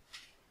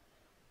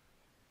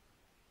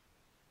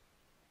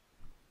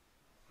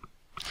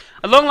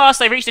 At long last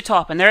they reached the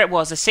top, and there it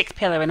was, the 6th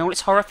pillar in all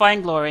its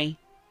horrifying glory.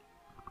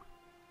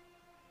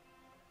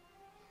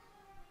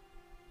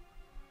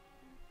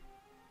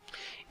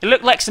 It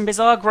looked like some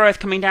bizarre growth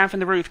coming down from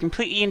the roof,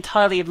 completely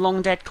entirely of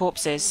long-dead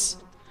corpses.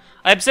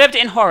 I observed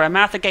it in horror,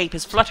 mouth agape,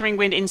 as fluttering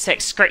winged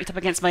insects scraped up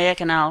against my ear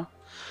canal.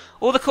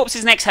 All the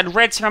corpses' necks had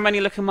red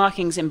ceremonial-looking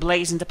markings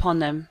emblazoned upon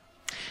them.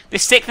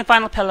 This 6th and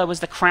final pillar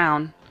was the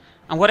crown,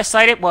 and what a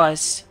sight it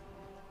was.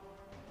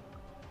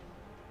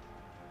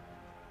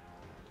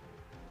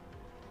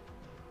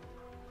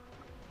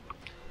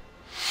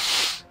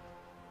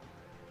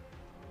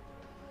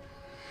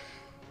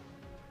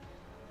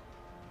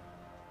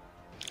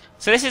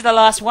 So this is the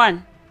last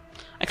one.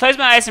 I closed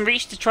my eyes and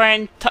reached to try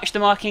and touch the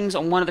markings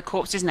on one of the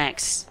corpses'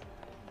 necks.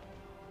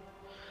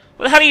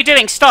 What the hell are you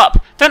doing?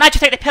 Stop! Don't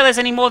agitate the pillars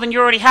any more than you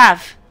already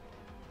have.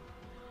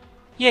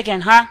 You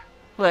again, huh?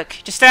 Look,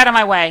 just stay out of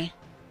my way.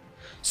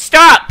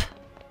 Stop!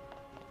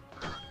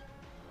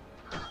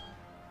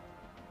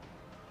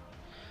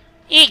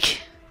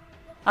 Eek!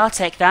 I'll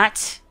take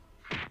that.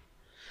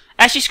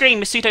 As she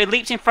screamed, Masuto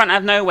leaped in front out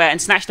of nowhere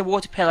and snatched the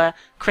water pillar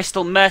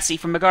crystal Mercy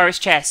from Megari's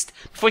chest,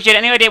 before she had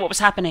any idea what was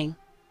happening.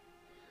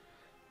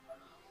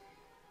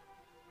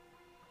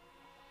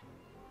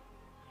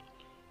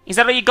 Is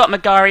that all you got,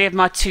 Megari of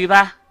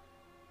Martuba?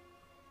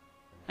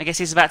 I guess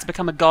he's about to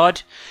become a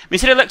god.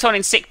 Masuto looked on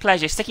in sick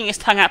pleasure, sticking his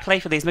tongue out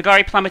playfully as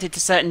Megari plummeted to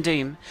certain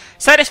doom.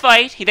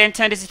 Satisfied, he then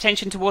turned his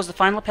attention towards the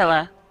final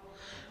pillar,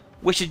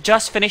 which had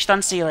just finished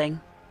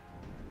unsealing.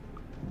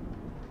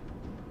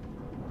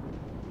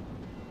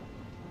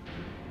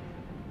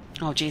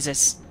 Oh,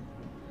 Jesus.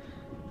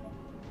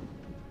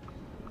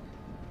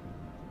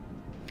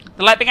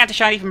 The light began to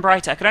shine even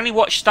brighter. I could only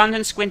watch, stunned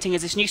and squinting,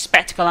 as this new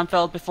spectacle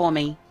unfurled before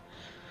me.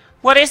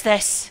 What is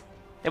this?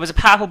 There was a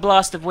powerful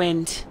blast of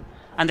wind,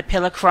 and the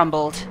pillar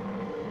crumbled.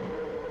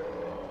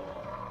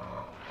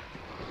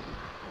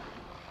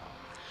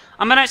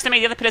 Unbeknownst to me,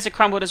 the other pillars had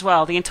crumbled as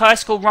well. The entire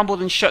school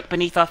rumbled and shook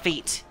beneath our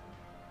feet.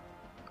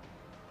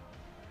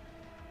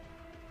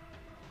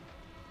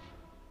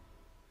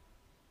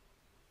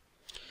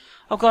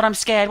 Oh god, I'm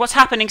scared. What's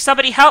happening?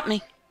 Somebody help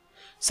me!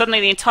 Suddenly,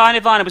 the entire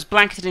Nirvana was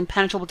blanketed in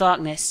impenetrable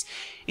darkness.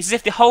 It's as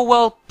if the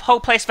whole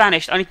place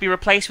vanished, only to be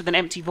replaced with an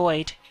empty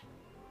void.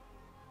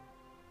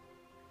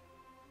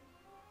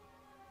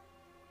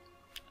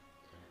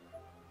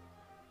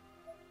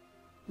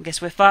 I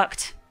guess we're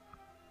fucked.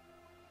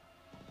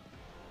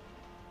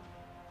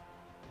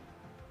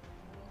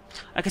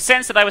 I could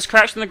sense that I was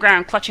crouched on the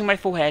ground, clutching my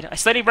forehead. I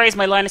slowly raised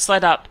my line and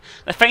slid up,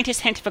 the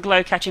faintest hint of a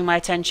glow catching my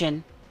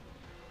attention.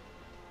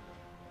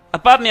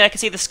 Above me I could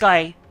see the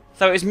sky,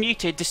 though it was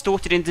muted,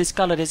 distorted and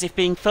discoloured as if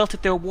being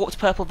filtered through a warped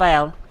purple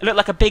veil. It looked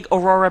like a big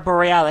aurora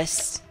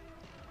borealis.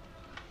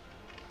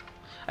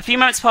 A few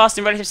moments passed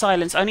in relative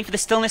silence, only for the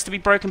stillness to be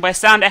broken by a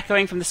sound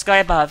echoing from the sky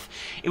above.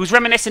 It was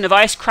reminiscent of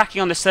ice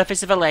cracking on the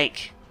surface of a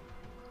lake.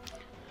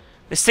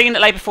 The scene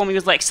that lay before me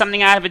was like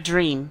something out of a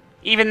dream.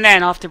 Even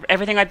then, after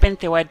everything I'd been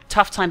through, I had a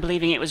tough time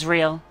believing it was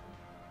real.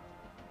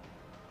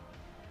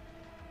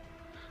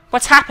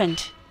 What's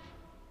happened?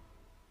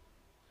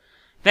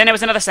 Then there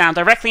was another sound,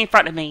 directly in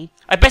front of me.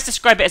 I'd best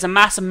describe it as a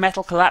mass of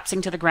metal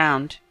collapsing to the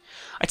ground.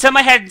 I turned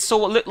my head and saw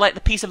what looked like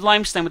the piece of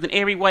limestone with an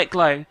eerie white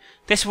glow.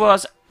 This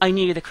was, I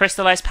knew, the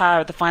crystallized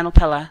power of the final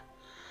pillar.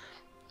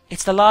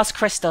 It's the last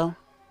crystal.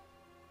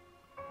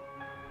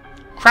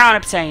 Crown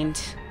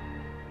obtained.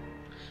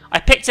 I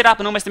picked it up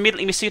and almost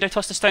immediately Masuto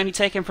tossed the stone he'd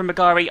taken from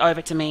Megari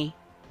over to me.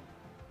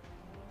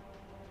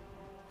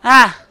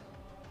 Ah!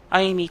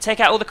 Ayumi, take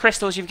out all the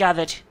crystals you've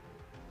gathered.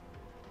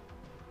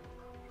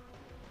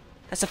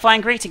 That's a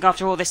fine greeting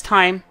after all this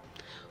time.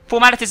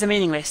 Formalities are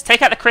meaningless.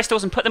 Take out the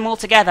crystals and put them all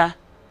together.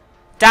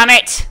 Damn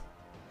it!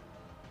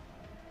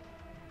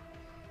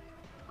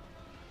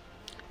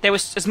 There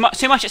was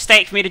too much at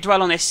stake for me to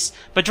dwell on this,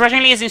 but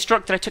grudgingly as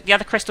instructed I took the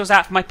other crystals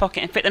out from my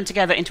pocket and fit them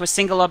together into a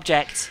single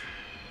object.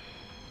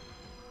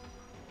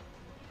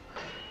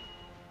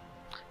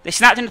 They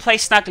snapped into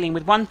place snugly, and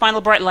with one final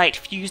bright light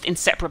fused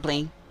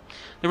inseparably.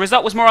 The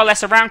result was more or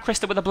less a round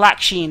crystal with a black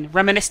sheen,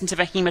 reminiscent of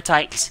a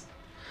hematite.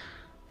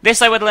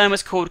 This I would learn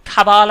was called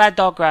Kabbalah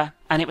Dogra,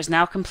 and it was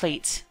now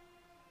complete.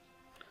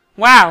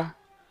 Wow!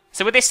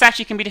 So with this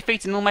statue can be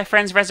defeated and all my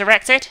friends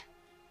resurrected?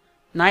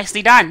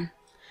 Nicely done.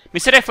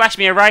 Mitsudo flashed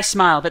me a wry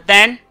smile, but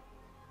then...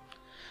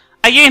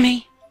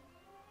 Ayumi!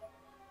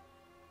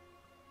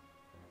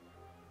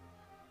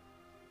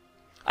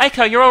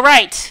 Aiko, you're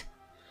alright!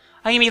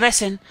 Ayumi,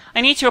 listen.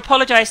 I need to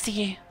apologize to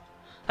you.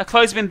 Her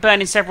clothes have been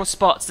burned in several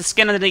spots, the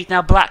skin underneath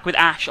now black with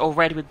ash or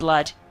red with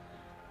blood.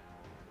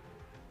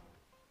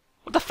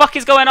 What the fuck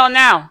is going on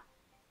now?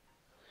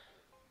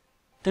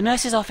 The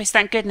nurse's office,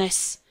 thank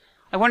goodness.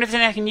 I wonder if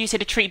there's anything I can use here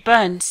to treat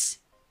burns.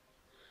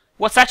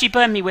 What's actually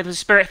burned me with was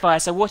spirit fire,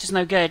 so water's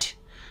no good.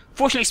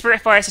 Fortunately,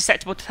 spirit fire is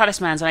susceptible to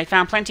talismans, and I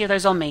found plenty of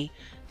those on me.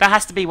 That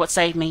has to be what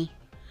saved me.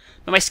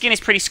 But my skin is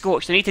pretty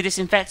scorched. I need to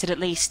disinfect it at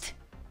least.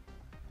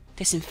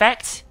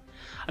 Disinfect?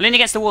 I leaned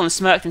against the wall and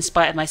smirked in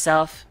spite of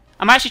myself.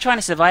 I'm actually trying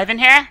to survive in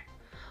here?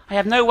 I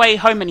have no way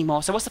home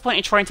anymore, so what's the point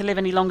in trying to live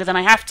any longer than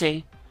I have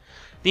to?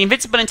 The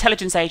invincible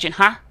intelligence agent,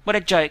 huh? What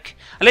a joke.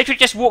 I literally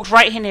just walked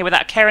right in here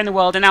without a care in the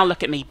world, and now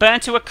look at me,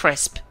 burned to a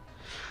crisp.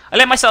 I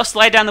let myself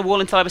slide down the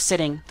wall until I was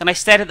sitting. Then I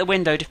stared at the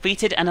window,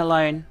 defeated and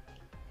alone.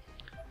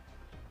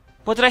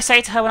 What did I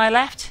say to her when I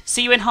left?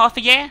 See you in half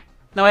a year?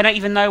 No, I don't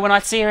even know when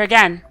I'd see her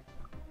again.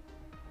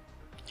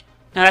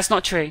 No, that's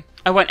not true.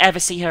 I won't ever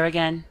see her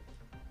again.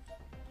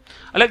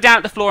 I looked down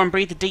at the floor and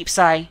breathed a deep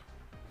sigh.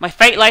 My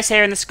fate lies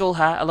here in the school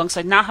hut,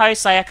 alongside Naho,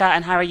 Sayaka,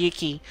 and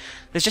Haruyuki.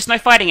 There's just no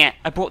fighting it.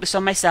 I brought this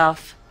on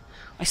myself.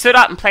 I stood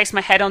up and placed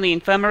my head on the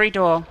infirmary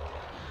door.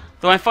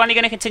 Though I'm finally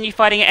going to continue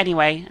fighting it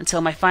anyway,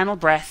 until my final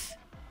breath.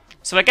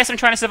 So I guess I'm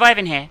trying to survive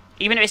in here,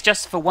 even if it's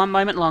just for one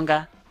moment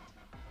longer.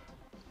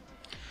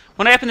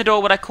 When I opened the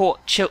door, what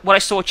I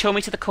saw chilled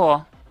me to the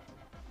core.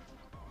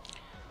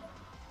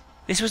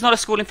 This was not a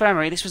school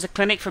infirmary, this was a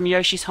clinic from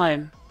Yoshi's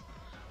home.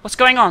 What's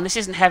going on? This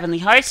isn't Heavenly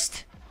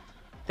Host?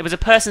 There was a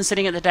person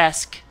sitting at the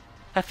desk.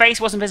 Her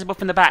face wasn't visible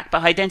from the back, but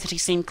her identity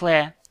seemed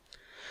clear.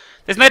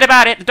 There's no doubt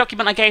about it, the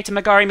document I gave to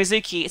Megari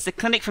Mizuki is the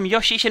clinic from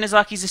Yoshi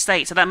Shinazaki's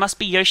estate, so that must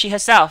be Yoshi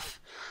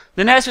herself.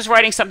 The nurse was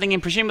writing something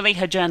in presumably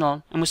her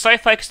journal, and was so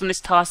focused on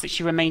this task that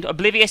she remained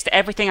oblivious to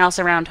everything else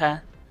around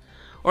her.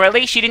 Or at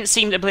least she didn't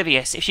seem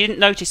oblivious. If she didn't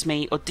notice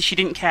me, or she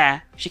didn't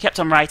care, she kept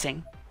on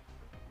writing.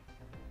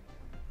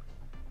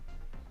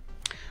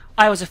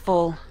 I was a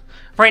fool.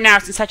 Right now,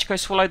 since Sachiko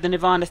swallowed the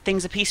Nirvana,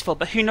 things are peaceful,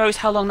 but who knows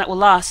how long that will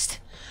last?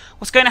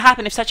 What's going to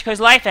happen if Sachiko's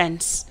life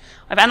ends?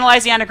 I've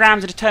analysed the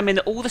anagrams and determined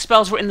that all the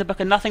spells written in the book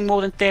are nothing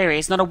more than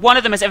theories. Not a one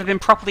of them has ever been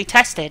properly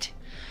tested.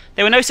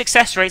 There were no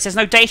success rates, there's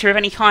no data of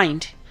any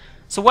kind.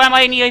 So why am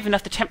I naive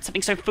enough to attempt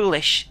something so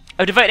foolish?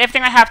 I would devote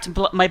everything I have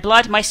to my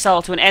blood, my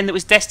soul, to an end that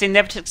was destined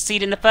never to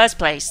succeed in the first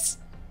place.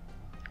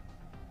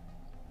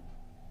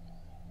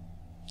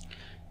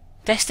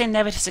 Destined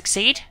never to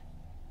succeed?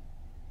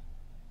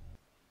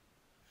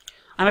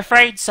 I'm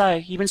afraid so.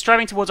 You've been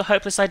striving towards a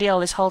hopeless ideal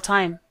this whole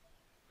time.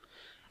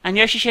 And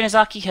Yoshi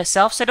Shinozaki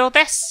herself said all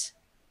this?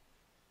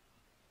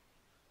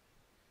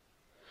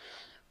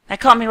 That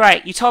can't be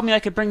right. You told me I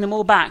could bring them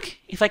all back.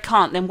 If I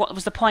can't, then what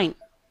was the point?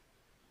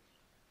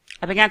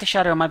 I began to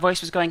shudder and my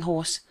voice was going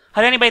hoarse.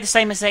 Had anybody made the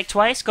same mistake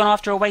twice, gone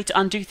after a way to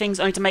undo things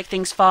only to make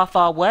things far,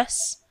 far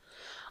worse?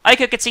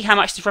 Aiko could see how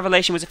much this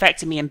revelation was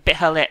affecting me and bit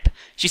her lip.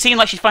 She seemed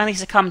like she'd finally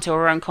succumbed to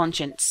her own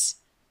conscience.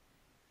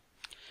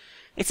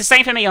 It's the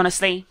same for me,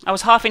 honestly. I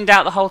was half in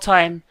doubt the whole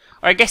time.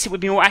 Or I guess it would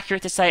be more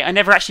accurate to say I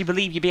never actually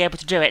believed you'd be able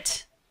to do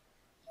it.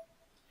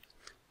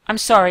 I'm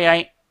sorry,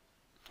 I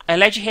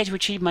led you here to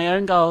achieve my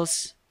own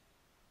goals.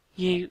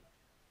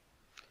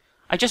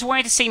 I just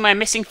wanted to see my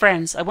missing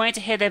friends. I wanted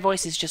to hear their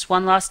voices just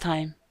one last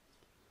time.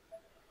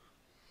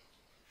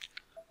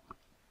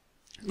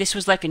 This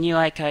was like a new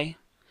Aiko.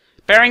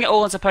 Bearing it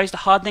all as opposed to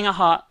hardening her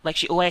heart like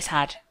she always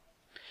had.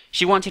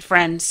 She wanted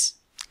friends.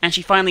 And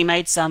she finally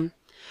made some.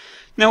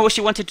 Now all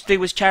she wanted to do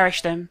was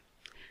cherish them.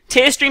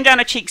 Tears streamed down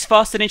her cheeks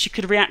faster than she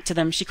could react to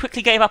them. She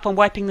quickly gave up on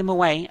wiping them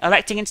away,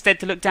 electing instead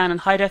to look down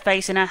and hide her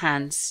face in her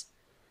hands.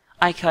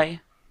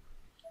 Aiko.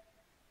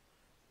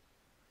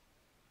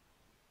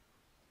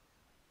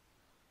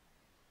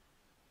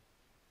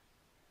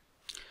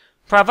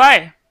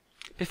 Bravo!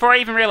 Before I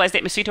even realized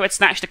it, Masuto had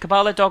snatched the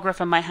Kabbalah Dogra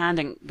from my hand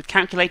and with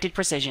calculated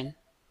precision.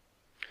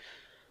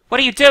 What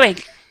are you doing?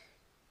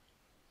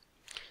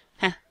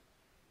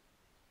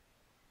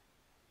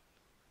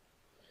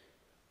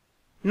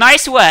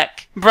 Nice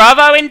work!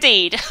 Bravo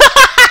indeed!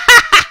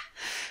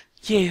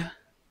 You.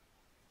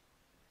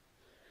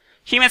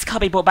 Humans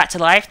can't be brought back to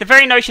life. The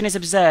very notion is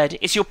absurd.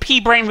 Is your pea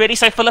brain really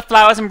so full of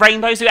flowers and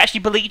rainbows you actually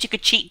believed you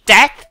could cheat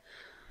death?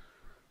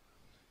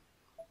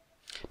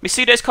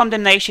 Misuto's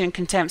condemnation and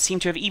contempt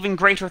seemed to have even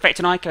greater effect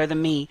on Aiko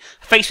than me,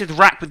 faced with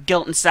racked with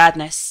guilt and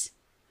sadness.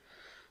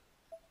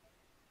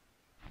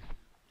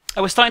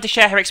 I was starting to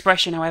share her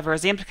expression, however,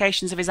 as the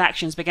implications of his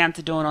actions began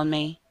to dawn on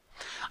me.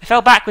 I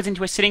fell backwards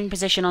into a sitting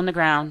position on the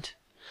ground.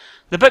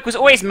 The book was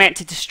always meant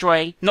to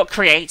destroy, not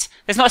create.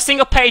 There's not a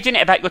single page in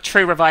it about your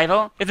true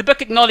revival. If the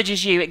book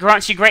acknowledges you, it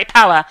grants you great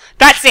power.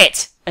 That's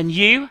it! And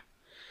you?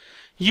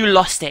 You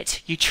lost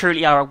it. You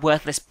truly are a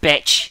worthless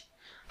bitch.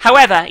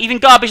 However, even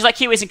garbage like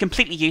you isn't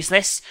completely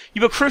useless.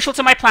 You were crucial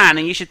to my plan,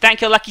 and you should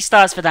thank your lucky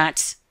stars for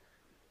that.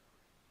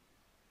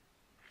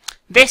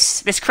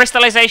 This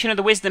crystallization of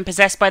the wisdom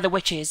possessed by the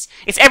witches.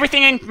 It's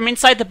everything from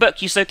inside the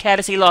book you so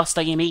carelessly lost,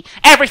 Ayumi.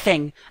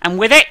 Everything! And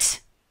with it,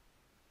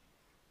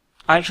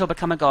 I shall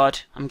become a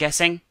god, I'm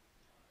guessing.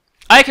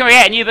 I can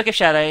create a new book of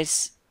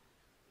shadows.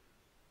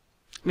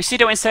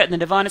 Masudo inserted the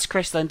Nirvana's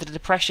crystal into the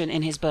depression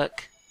in his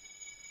book.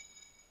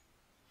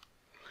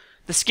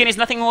 The skin is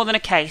nothing more than a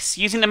case,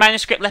 using the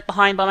manuscript left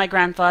behind by my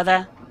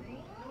grandfather.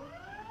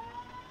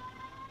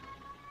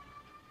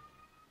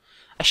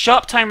 A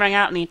sharp tone rang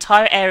out and the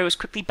entire area was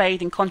quickly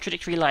bathed in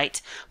contradictory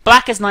light,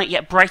 black as night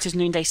yet bright as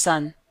noonday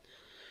sun.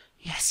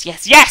 Yes,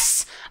 yes,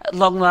 yes! At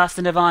long last,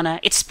 the Nirvana.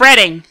 It's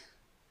spreading!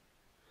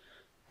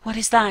 What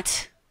is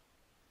that?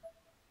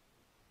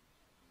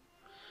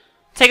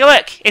 Take a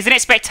look. Isn't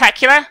it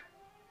spectacular?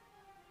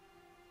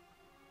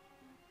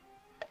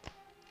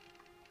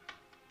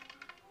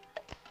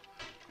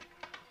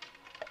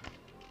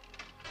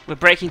 We're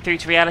breaking through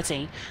to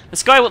reality. The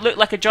sky would look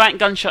like a giant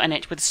gunshot in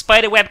it, with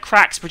spiderweb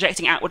cracks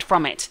projecting outward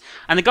from it,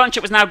 and the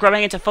gunshot was now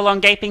growing into a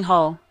full-on gaping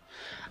hole.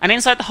 And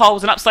inside the hole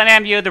was an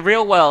upside-down view of the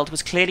real world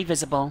was clearly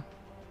visible.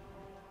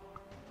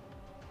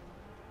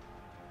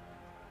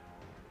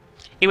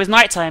 It was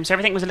night time, so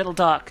everything was a little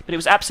dark, but it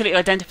was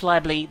absolutely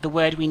identifiably the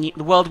world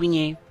we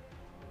knew.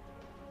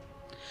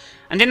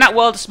 And in that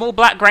world, small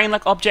black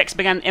grain-like objects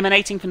began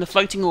emanating from the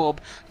floating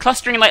orb,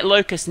 clustering like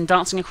locusts and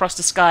dancing across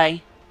the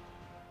sky.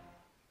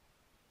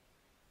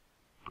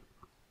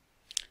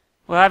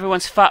 Well,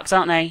 everyone's fucked,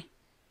 aren't they?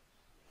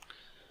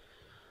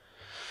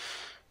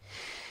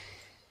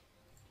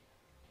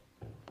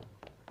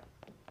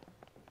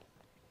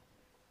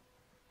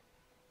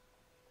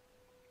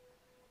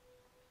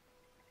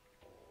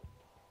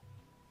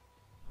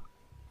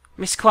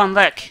 Miss Kwan,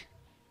 look.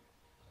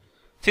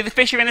 Through the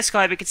fissure in the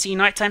sky, we could see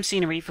nighttime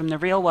scenery from the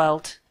real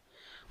world.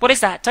 What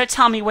is that? Don't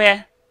tell me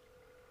where.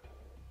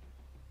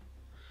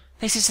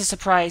 This is a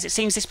surprise. It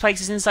seems this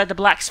place is inside the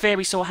black sphere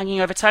we saw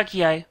hanging over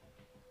Tokyo.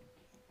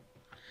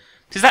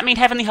 Does that mean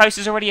Heavenly Host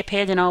has already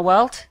appeared in our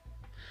world?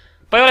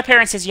 By all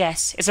appearances,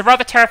 yes. It's a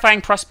rather terrifying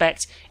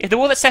prospect. If the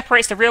wall that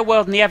separates the real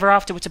world and the ever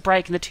after were to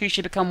break and the two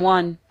should become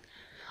one,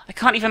 I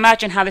can't even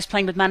imagine how this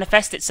plane would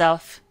manifest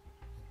itself.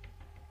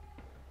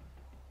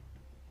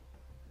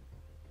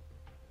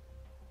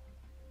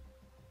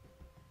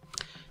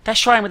 That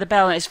shrine with the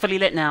bell is fully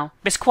lit now.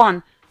 Miss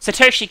Kwan,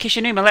 Satoshi,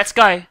 Kishinuma, let's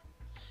go.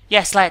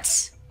 Yes,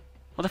 let's.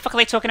 What the fuck are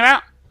they talking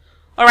about?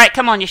 Alright,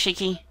 come on,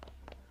 Yoshiki.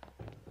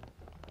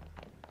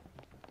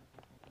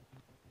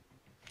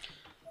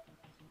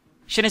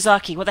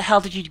 Shinozaki, what the hell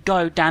did you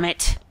go, damn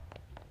it?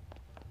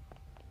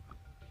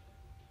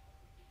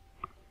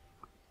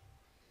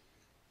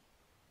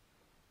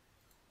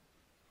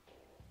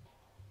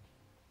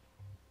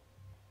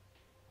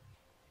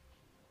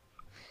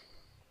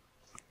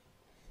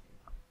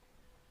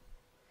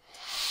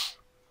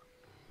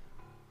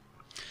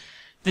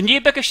 The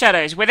new Book of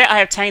Shadows. With it I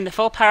obtained the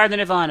full power of the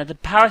Nirvana, the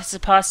power to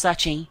surpass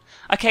Sachi.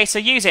 Okay, so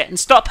use it and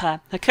stop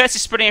her. Her curse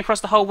is spreading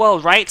across the whole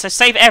world, right? So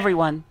save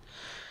everyone.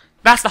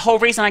 That's the whole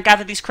reason I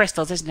gathered these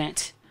crystals, isn't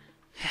it?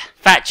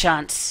 Fat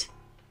chance.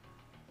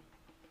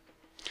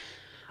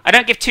 I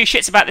don't give two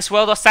shits about this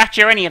world or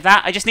Sachi or any of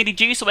that. I just needed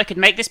you so I could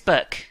make this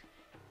book.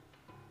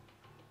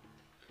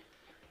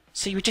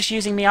 So you were just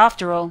using me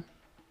after all?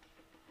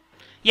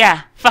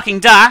 Yeah, fucking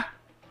duh!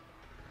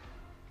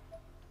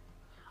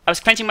 I was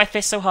clenching my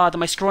fists so hard that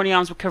my scrawny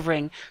arms were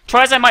quivering.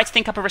 Try as I might to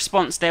think up a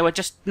response, there were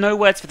just no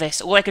words for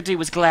this. All I could do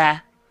was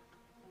glare.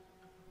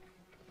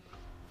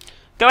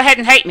 Go ahead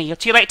and hate me. You're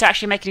too late to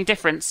actually make any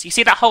difference. You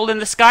see that hole in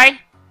the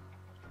sky?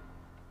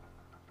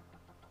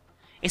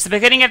 It's the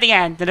beginning of the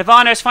end. The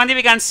Nirvana has finally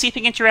begun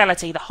seeping into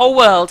reality. The whole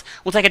world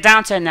will take a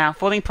downturn now,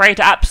 falling prey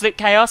to absolute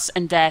chaos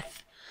and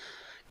death.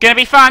 Gonna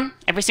be fun.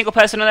 Every single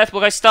person on Earth will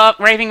go stark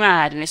raving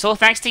mad, and it's all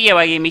thanks to you,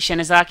 Ayumi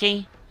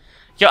Shinozaki.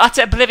 Your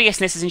utter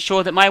obliviousness has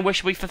ensured that my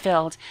wish will be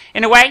fulfilled.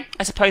 In a way,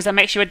 I suppose that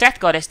makes you a death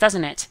goddess,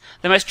 doesn't it?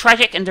 The most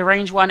tragic and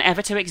deranged one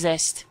ever to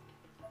exist.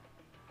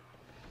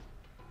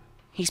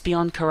 He's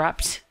beyond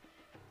corrupt.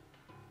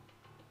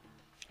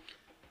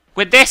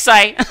 With this,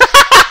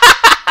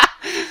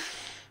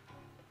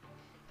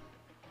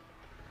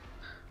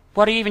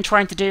 What are you even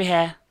trying to do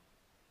here?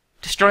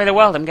 Destroy the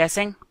world, I'm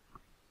guessing.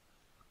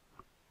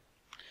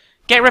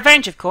 Get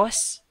revenge, of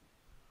course.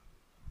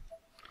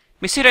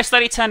 Masudo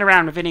slowly turned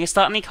around, revealing a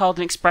startlingly cold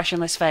and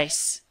expressionless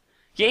face.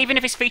 Yet even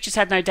if his features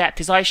had no depth,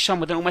 his eyes shone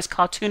with an almost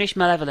cartoonish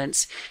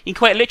malevolence. He'd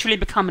quite literally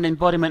become an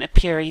embodiment of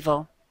pure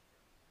evil.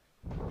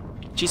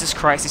 Jesus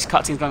Christ, this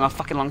cutscene's going on a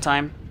fucking long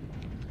time.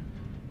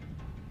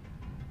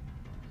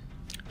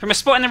 From a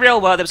spot in the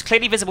real world that was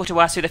clearly visible to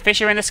us through the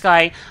fissure in the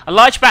sky, a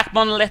large black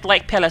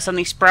monolith-like pillar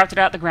suddenly sprouted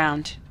out the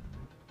ground.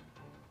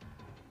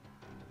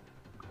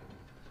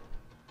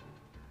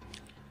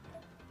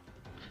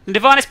 The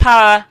Nirvana's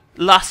power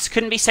lust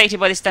couldn't be sated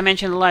by this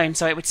dimension alone,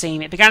 so it would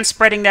seem. It began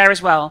spreading there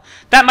as well.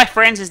 That, my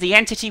friends, is the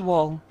entity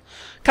wall.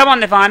 Come on,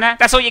 Nirvana,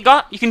 that's all you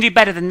got? You can do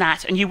better than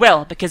that, and you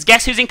will, because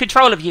guess who's in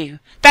control of you?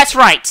 That's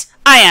right,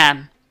 I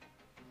am!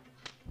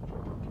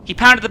 He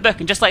pounded the book,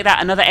 and just like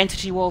that, another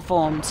entity wall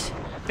formed.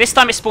 This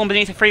time it spawned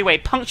beneath a freeway,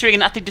 puncturing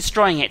and utterly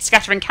destroying it,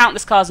 scattering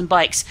countless cars and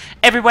bikes,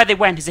 everywhere they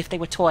went as if they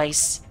were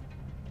toys.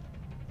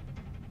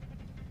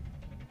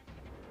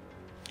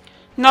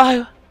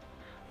 No!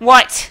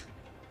 What?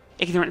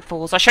 Ignorant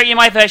fools, I'll show you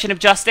my version of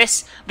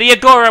justice. The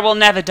Agora will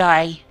never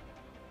die.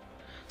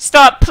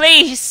 Stop,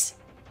 please!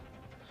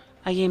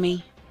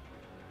 Ayumi.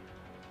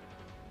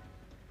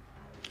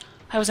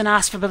 I was an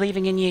ass for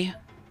believing in you.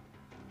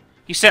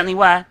 You certainly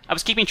were. I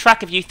was keeping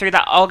track of you through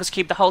that August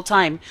cube the whole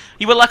time.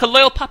 You were like a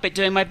loyal puppet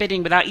doing my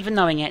bidding without even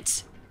knowing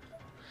it.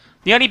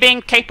 The only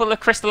being capable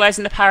of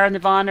crystallizing the power of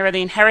Nirvana are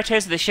the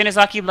inheritors of the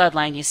Shinozaki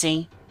bloodline, you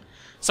see.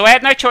 So I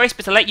had no choice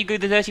but to let you do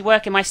the dirty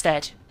work in my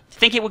stead. To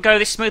think it would go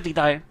this smoothly,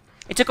 though.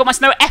 It took almost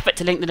no effort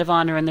to link the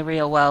Nirvana and the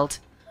real world.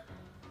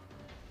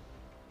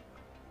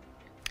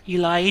 You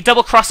lie, you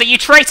double-crosser, you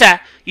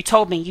traitor! You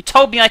told me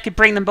I could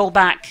bring them all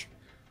back.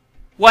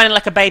 Whining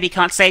like a baby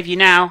can't save you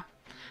now.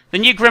 The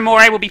new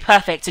Grimoire will be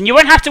perfect, and you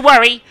won't have to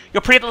worry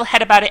your pretty little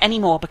head about it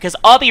anymore, because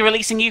I'll be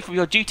releasing you from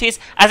your duties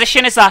as a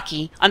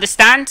Shinozaki.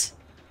 Understand?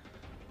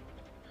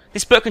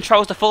 This book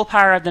controls the full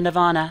power of the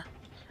Nirvana,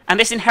 and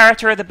this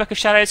inheritor of the Book of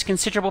Shadows'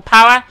 considerable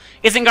power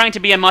isn't going to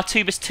be a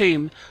Martuba's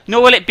tomb,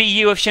 nor will it be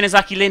you of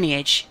Shinozaki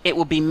lineage. It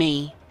will be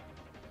me.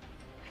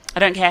 I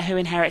don't care who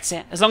inherits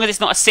it, as long as it's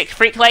not a sick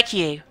freak like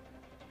you.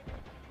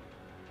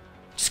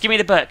 Just give me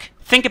the book.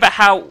 Think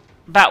about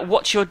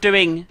what you're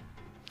doing.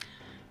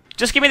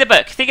 Just give me the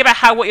book. Think about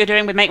how what you're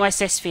doing would make my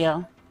sis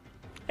feel.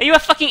 Are you a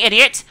fucking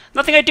idiot?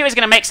 Nothing I do is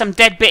going to make some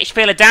dead bitch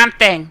feel a damn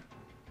thing.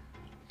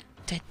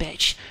 Dead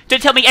bitch.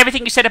 Don't tell me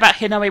everything you said about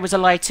Hinoe was a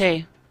lie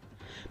too.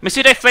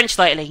 Masudo flinched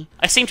slightly.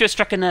 I seemed to have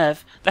struck a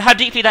nerve, though how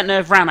deeply that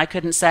nerve ran I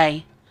couldn't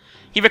say.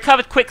 He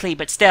recovered quickly,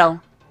 but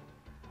still.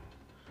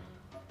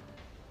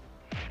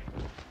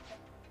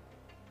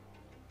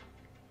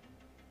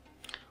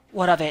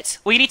 What of it?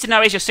 All you need to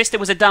know is your sister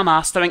was a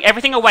dumbass, throwing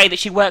everything away that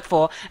she worked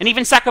for, and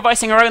even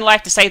sacrificing her own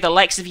life to save the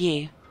likes of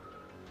you.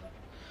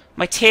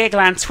 My tear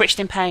gland twitched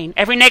in pain.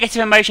 Every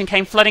negative emotion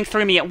came flooding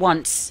through me at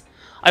once.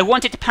 I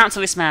wanted to pounce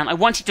on this man. I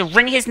wanted to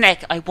wring his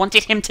neck. I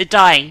wanted him to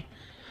die.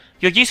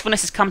 Your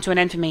usefulness has come to an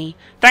end for me.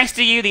 Thanks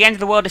to you, the end of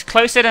the world is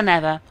closer than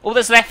ever. All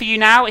that's left for you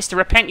now is to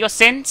repent your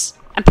sins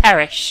and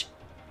perish.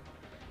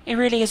 It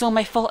really is all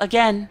my fault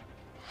again.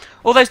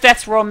 All those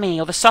deaths were on me.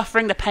 All the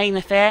suffering, the pain,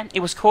 the fear.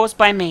 It was caused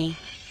by me.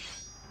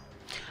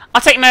 I'll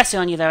take mercy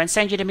on you, though, and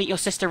send you to meet your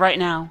sister right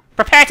now.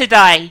 Prepare to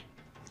die!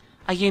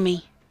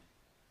 Ayumi.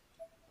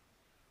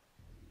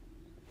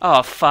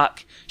 Oh,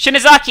 fuck.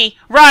 Shinozaki,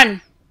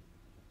 run!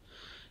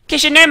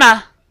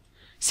 Kishinuma!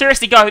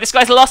 Seriously, go. This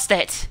guy's lost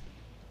it.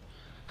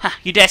 Ha,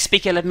 you dare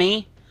speak ill of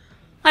me?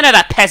 I know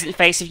that peasant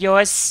face of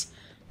yours.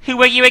 Who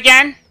were you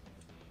again?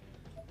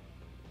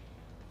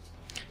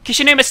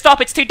 Kishinuma,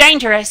 stop. It's too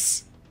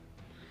dangerous.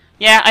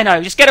 Yeah, I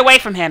know. Just get away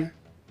from him.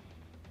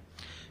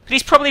 But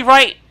he's probably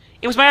right.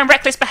 It was my own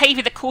reckless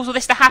behaviour that caused all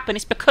this to happen.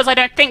 It's because I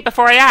don't think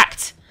before I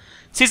act.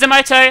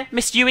 Suzumoto,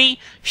 Miss Yui,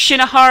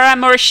 Shinohara,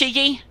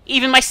 Morishige,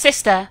 even my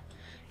sister.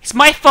 It's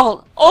my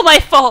fault. All my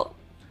fault.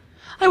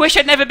 I wish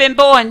I'd never been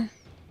born.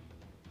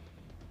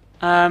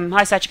 Hi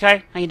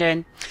Sachiko. How you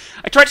doing?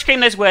 I tried to scream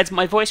those words, but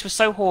my voice was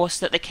so hoarse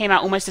that they came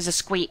out almost as a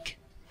squeak.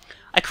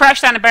 I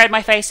crouched down and buried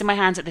my face in my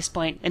hands at this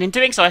point, and in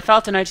doing so I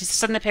failed to notice the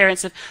sudden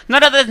appearance of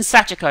none other than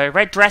Sachiko,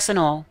 red dress and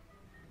all.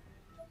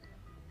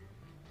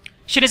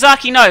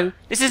 Shinozaki, no!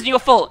 This isn't your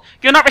fault!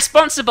 You're not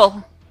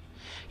responsible!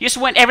 You just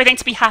want everything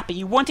to be happy.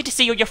 You wanted to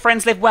see all your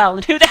friends live well,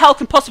 and who the hell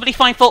can possibly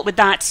find fault with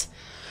that?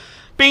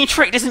 Being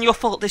tricked isn't your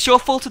fault. It's your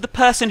fault of the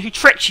person who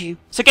tricked you.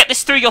 So get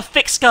this through your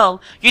thick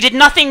skull. You did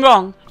nothing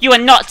wrong. You are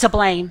not to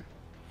blame.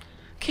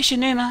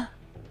 Kishinuma.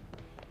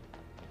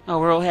 Oh,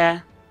 we're all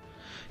here.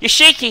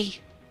 Yoshiki!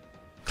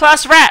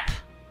 Class rep!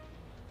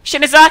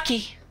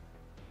 Shinozaki!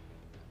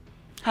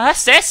 Huh,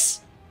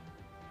 sis?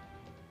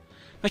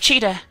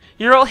 Machida,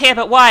 you're all here,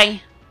 but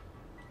why?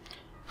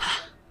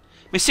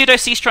 Masudo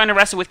ceased trying to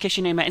wrestle with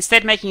Kishinuma,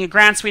 instead making a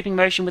grand sweeping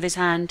motion with his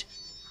hand.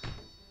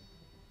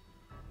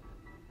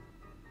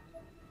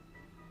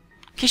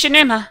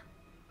 Kishinuma!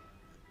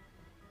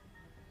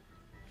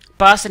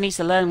 Bastard needs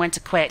to learn when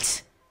to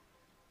quit.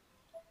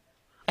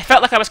 I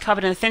felt like I was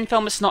covered in a thin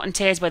film of snot and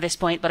tears by this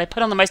point, but I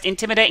put on the most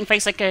intimidating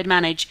face I could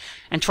manage,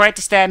 and tried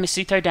to stare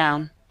Masuto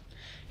down.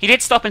 He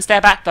did stop and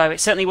stare back, though. It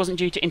certainly wasn't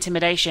due to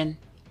intimidation.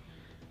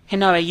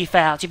 Hinoe, you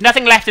failed. You've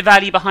nothing left of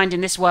value behind in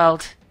this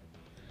world.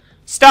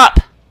 Stop!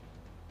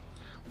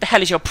 What the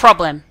hell is your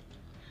problem?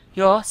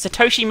 You're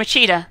Satoshi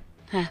Machida.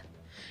 Huh.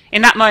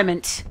 In that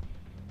moment,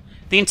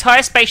 The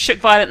entire space shook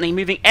violently,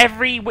 moving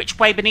every which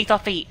way beneath our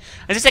feet.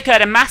 As this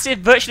occurred, a massive,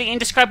 virtually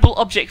indescribable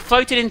object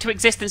floated into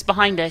existence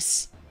behind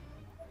us.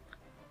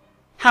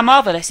 How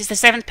marvellous is the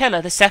seventh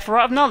pillar, the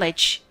Sephirot of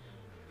Knowledge.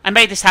 I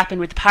made this happen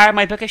with the power of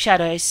my Book of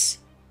Shadows.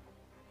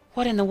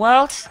 What in the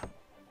world?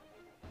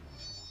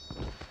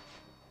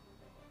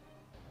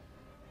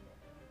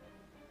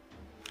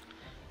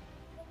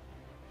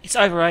 It's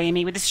over,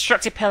 Ayumi. With this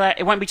destructive pillar,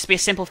 it won't just be a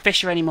simple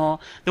fissure anymore.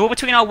 The wall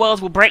between our worlds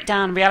will break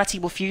down and reality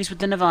will fuse with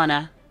the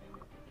Nirvana.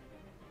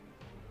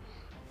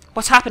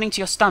 What's happening to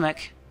your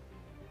stomach?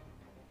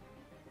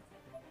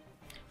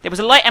 There was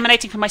a light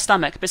emanating from my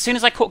stomach, but as soon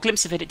as I caught a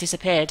glimpse of it, it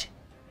disappeared.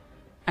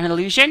 An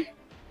illusion?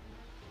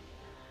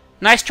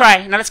 Nice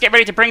try. Now let's get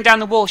ready to bring down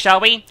the wall, shall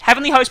we?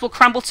 Heavenly Host will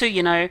crumble too,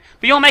 you know,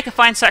 but you'll make a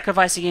fine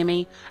sacrifice,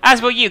 Ayumi.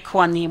 As will you,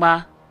 Quan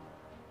Niwa.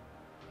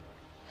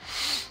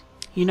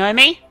 You know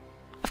me?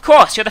 Of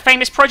course, you're the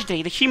famous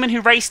prodigy, the human who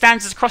raised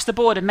standards across the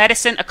board in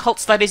medicine, occult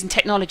studies, and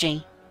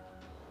technology.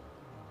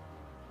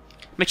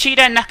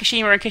 Machida,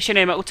 Nakashima, and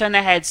Kishinuma all turned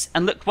their heads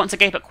and looked once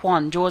agape at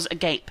Quan, jaws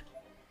agape.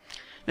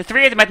 The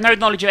three of them had no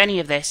knowledge of any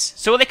of this,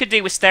 so all they could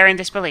do was stare in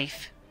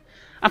disbelief.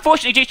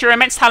 Unfortunately, due to your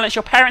immense talents,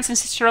 your parents and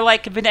sister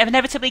alike have been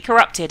inevitably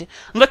corrupted,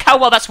 and look how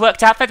well that's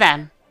worked out for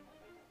them.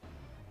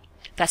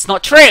 That's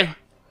not true!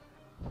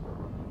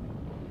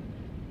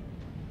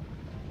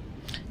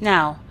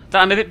 Now,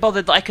 that I'm a bit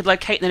bothered that I could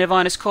locate the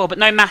Nirvana's core, but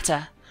no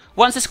matter.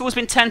 Once the school's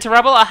been turned to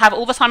rubble, I'll have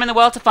all the time in the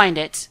world to find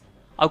it.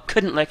 I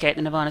couldn't locate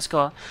the Nirvana's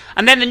core.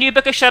 And then the new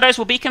Book of Shadows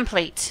will be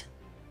complete.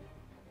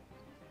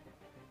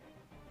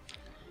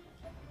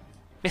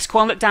 Miss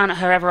Quan looked down at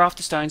her ever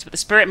after stones, but the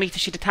spirit meter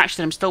she'd attached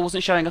to them still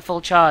wasn't showing a full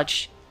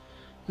charge.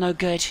 No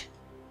good.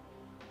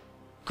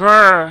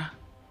 Grrr.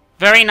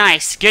 Very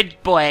nice.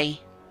 Good boy.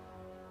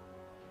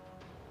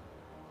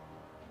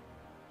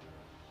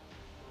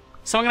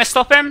 Someone gonna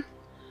stop him?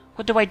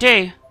 What do I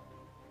do?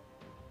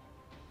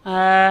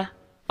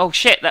 Oh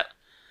shit, that...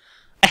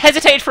 I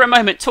hesitated for a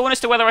moment, torn as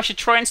to whether I should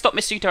try and stop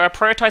Misuto or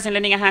prioritise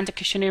lending a hand to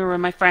Kishinura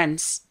and my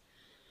friends.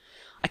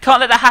 I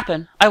can't let that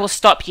happen. I will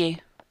stop you.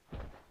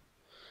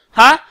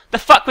 Huh? The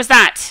fuck was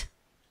that?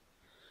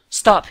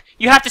 Stop.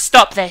 You have to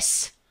stop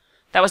this.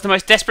 That was the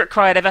most desperate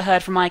cry I'd ever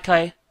heard from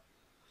Aiko.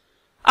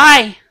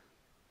 Ai!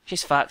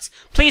 She's fucked.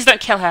 Please don't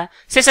kill her.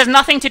 Sis has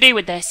nothing to do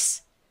with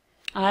this.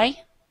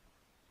 Ai?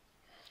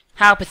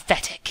 How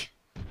pathetic.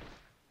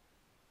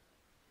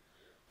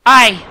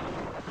 Ai!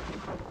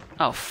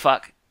 Oh,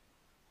 fuck.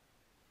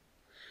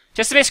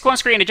 Just amidst Quan's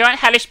screen, a giant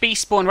hellish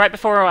beast spawned right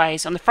before our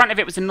eyes. On the front of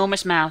it was an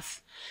enormous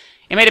mouth.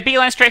 It made a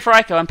beeline straight for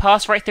Aiko and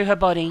passed right through her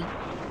body.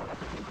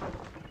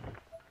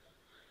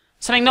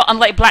 Something not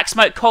unlike black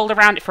smoke coiled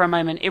around it for a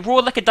moment. It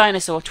roared like a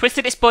dinosaur,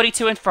 twisted its body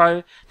to and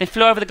fro, then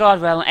flew over the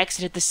guardrail and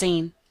exited the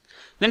scene.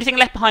 The only thing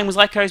left behind was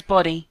Aiko's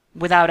body,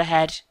 without a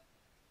head.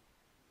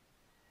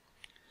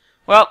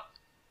 Well...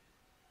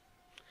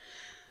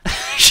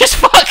 she's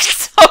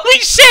fucked! Holy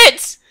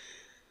shit!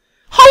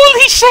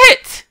 Holy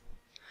shit!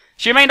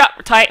 She remained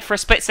uptight for a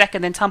split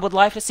second, then tumbled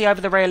lifelessly over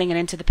the railing and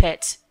into the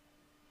pit.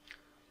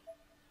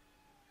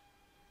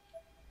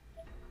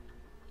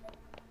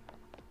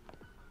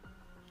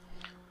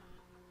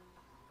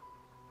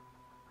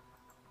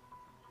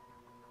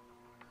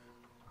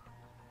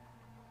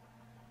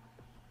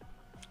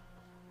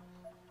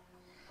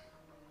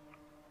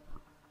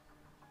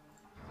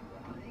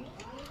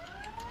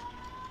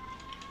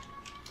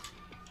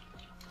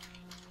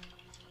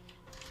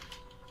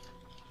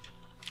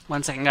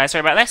 One second, guys.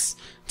 Sorry about this.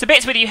 To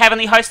bits with you,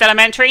 Heavenly Host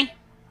Elementary.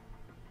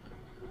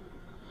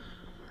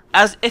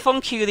 As if on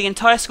cue, the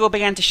entire school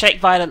began to shake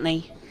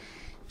violently.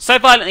 So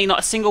violently, not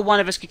a single one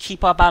of us could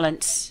keep our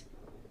balance.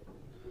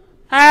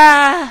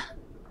 Ah!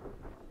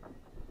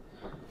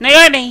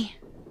 Naomi!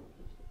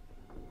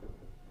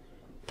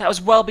 That was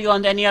well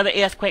beyond any other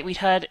earthquake we'd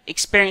heard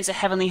experience at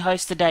Heavenly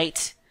Host to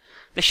date.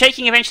 The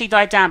shaking eventually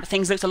died down, but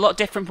things looked a lot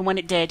different from when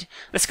it did.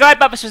 The sky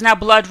above us was now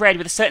blood red,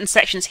 with certain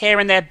sections here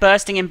and there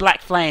bursting in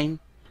black flame.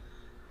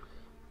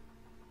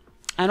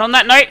 And on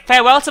that note,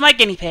 farewell to my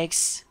guinea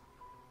pigs.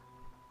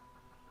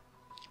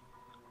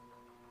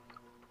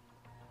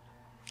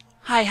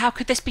 Hi, how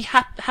could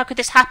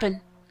this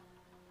happen?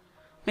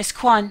 Miss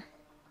Quan.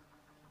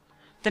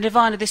 The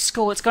Nirvana of this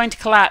school, it's going to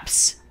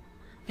collapse.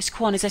 Miss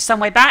Quan, is there some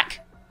way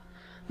back?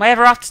 My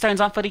ever after stones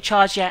aren't fully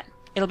charged yet.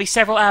 It'll be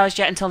several hours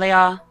yet until they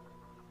are.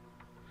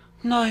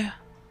 No.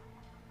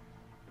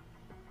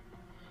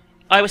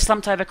 I was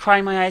slumped over,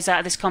 crying my eyes out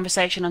as this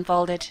conversation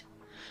unfolded.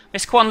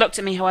 Miss Quan looked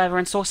at me, however,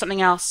 and saw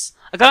something else.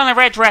 A girl in a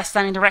red dress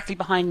standing directly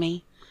behind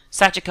me.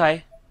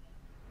 Sachiko.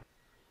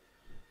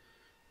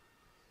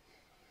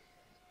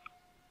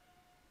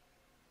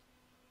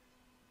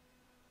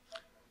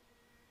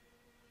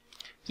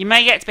 You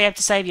may yet be able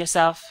to save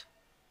yourself.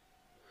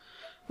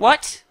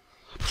 What?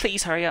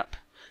 Please hurry up.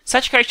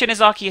 Sachiko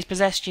Shinozaki has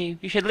possessed you.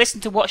 You should listen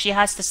to what she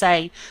has to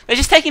say. They're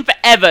just taking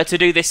forever to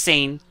do this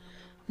scene.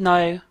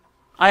 No.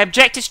 I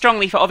objected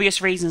strongly for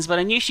obvious reasons, but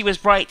I knew she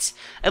was right.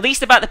 At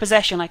least about the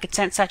possession, I could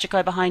sense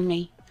Sachiko behind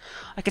me.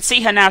 I could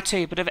see her now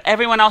too, but of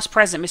everyone else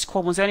present, Miss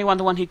Quan was the only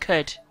one who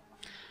could.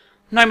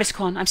 No, Miss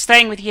Kwan, I'm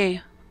staying with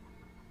you.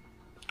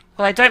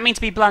 Well, I don't mean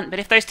to be blunt, but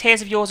if those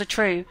tears of yours are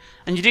true,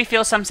 and you do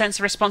feel some sense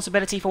of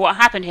responsibility for what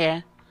happened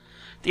here,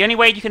 the only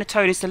way you can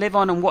atone is to live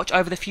on and watch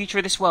over the future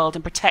of this world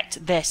and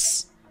protect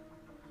this.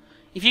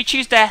 If you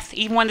choose death,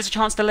 even when there's a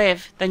chance to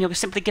live, then you're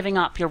simply giving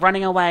up. You're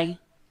running away.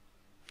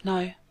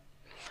 No.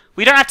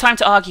 We don't have time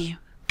to argue.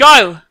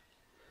 Go!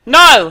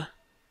 No!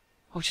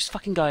 Oh, just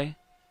fucking go.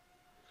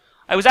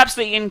 I was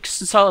absolutely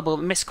inconsolable,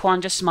 but Miss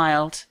Kwan just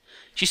smiled.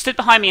 She stood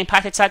behind me and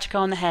patted Sachiko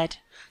on the head.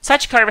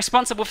 Sachiko,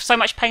 responsible for so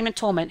much pain and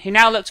torment, who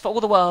now looked for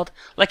all the world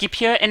like a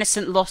pure,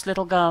 innocent, lost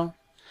little girl.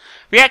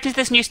 Reacting to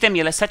this new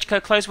stimulus,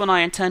 Sachiko closed one eye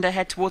and turned her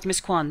head towards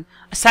Miss Kwan,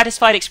 a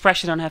satisfied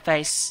expression on her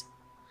face.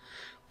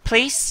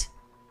 Please?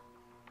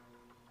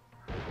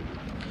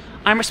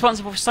 I'm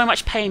responsible for so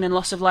much pain and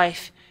loss of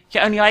life,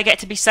 yet only I get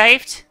to be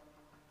saved?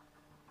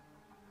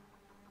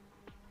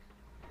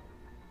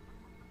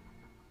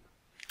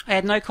 I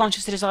had no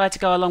conscious desire to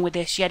go along with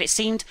this, yet it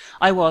seemed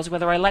I was,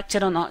 whether I liked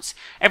it or not.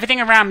 Everything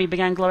around me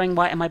began glowing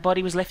white and my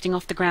body was lifting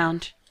off the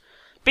ground.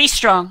 Be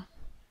strong!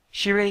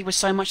 She really was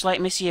so much like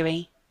Miss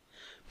Yui.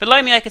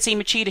 Below me I could see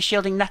Machida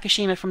shielding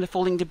Nakashima from the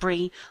falling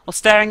debris, while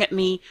staring at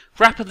me, my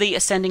rapidly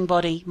ascending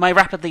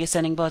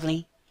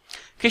body.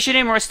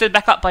 Kishinuma had stood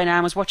back up by now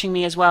and was watching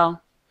me as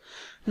well.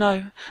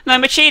 No,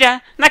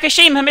 Machida!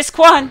 Nakashima! Miss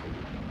Kwan!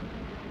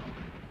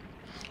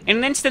 In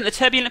an instant, the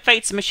turbulent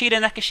fates of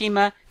Machida,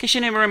 Nakashima,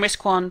 Kishinuma, and Miss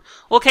Kwan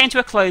all came to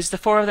a close. The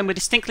four of them were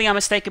distinctly,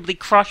 unmistakably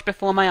crushed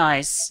before my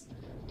eyes.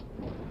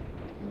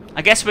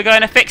 I guess we're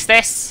going to fix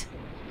this.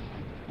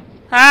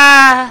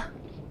 Ah!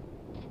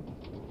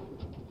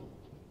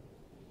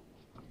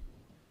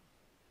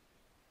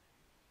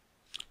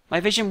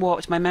 My vision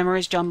warped, my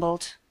memories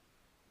jumbled.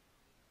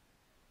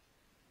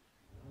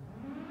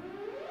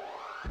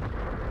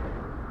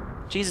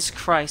 Jesus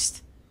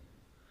Christ.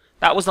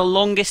 That was the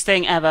longest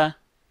thing ever.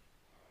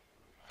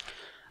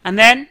 And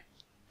then,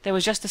 there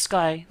was just the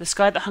sky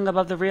that hung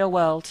above the real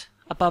world,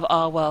 above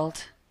our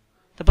world.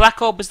 The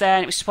black orb was there,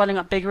 and it was swelling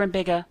up bigger and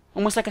bigger,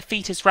 almost like a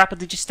fetus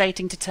rapidly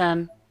gestating to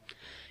term.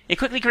 It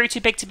quickly grew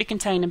too big to be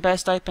contained and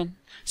burst open.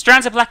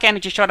 Strands of black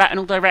energy shot out in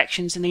all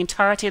directions, and the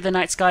entirety of the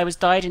night sky was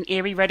dyed in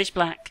eerie reddish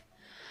black.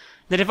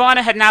 The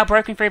Nirvana had now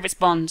broken free of its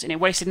bonds, and it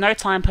wasted no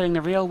time pulling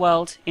the real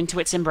world into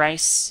its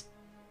embrace.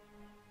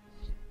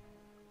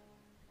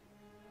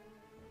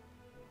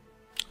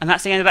 And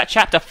that's the end of that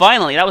chapter.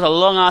 Finally, that was a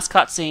long-ass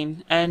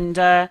cutscene. And,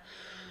 I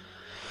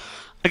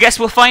guess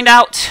we'll find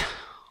out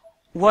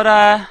what's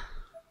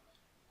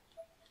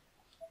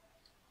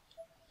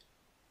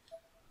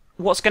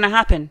going to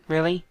happen,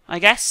 really, I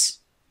guess,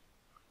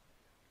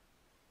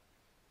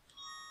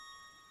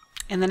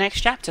 in the next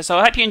chapter. So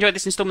I hope you enjoyed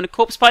this installment of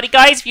Corpse Party,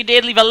 guys. If you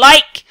did, leave a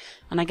like.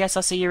 And I guess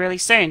I'll see you really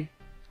soon.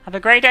 Have a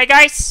great day,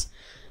 guys.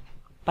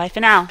 Bye for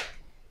now.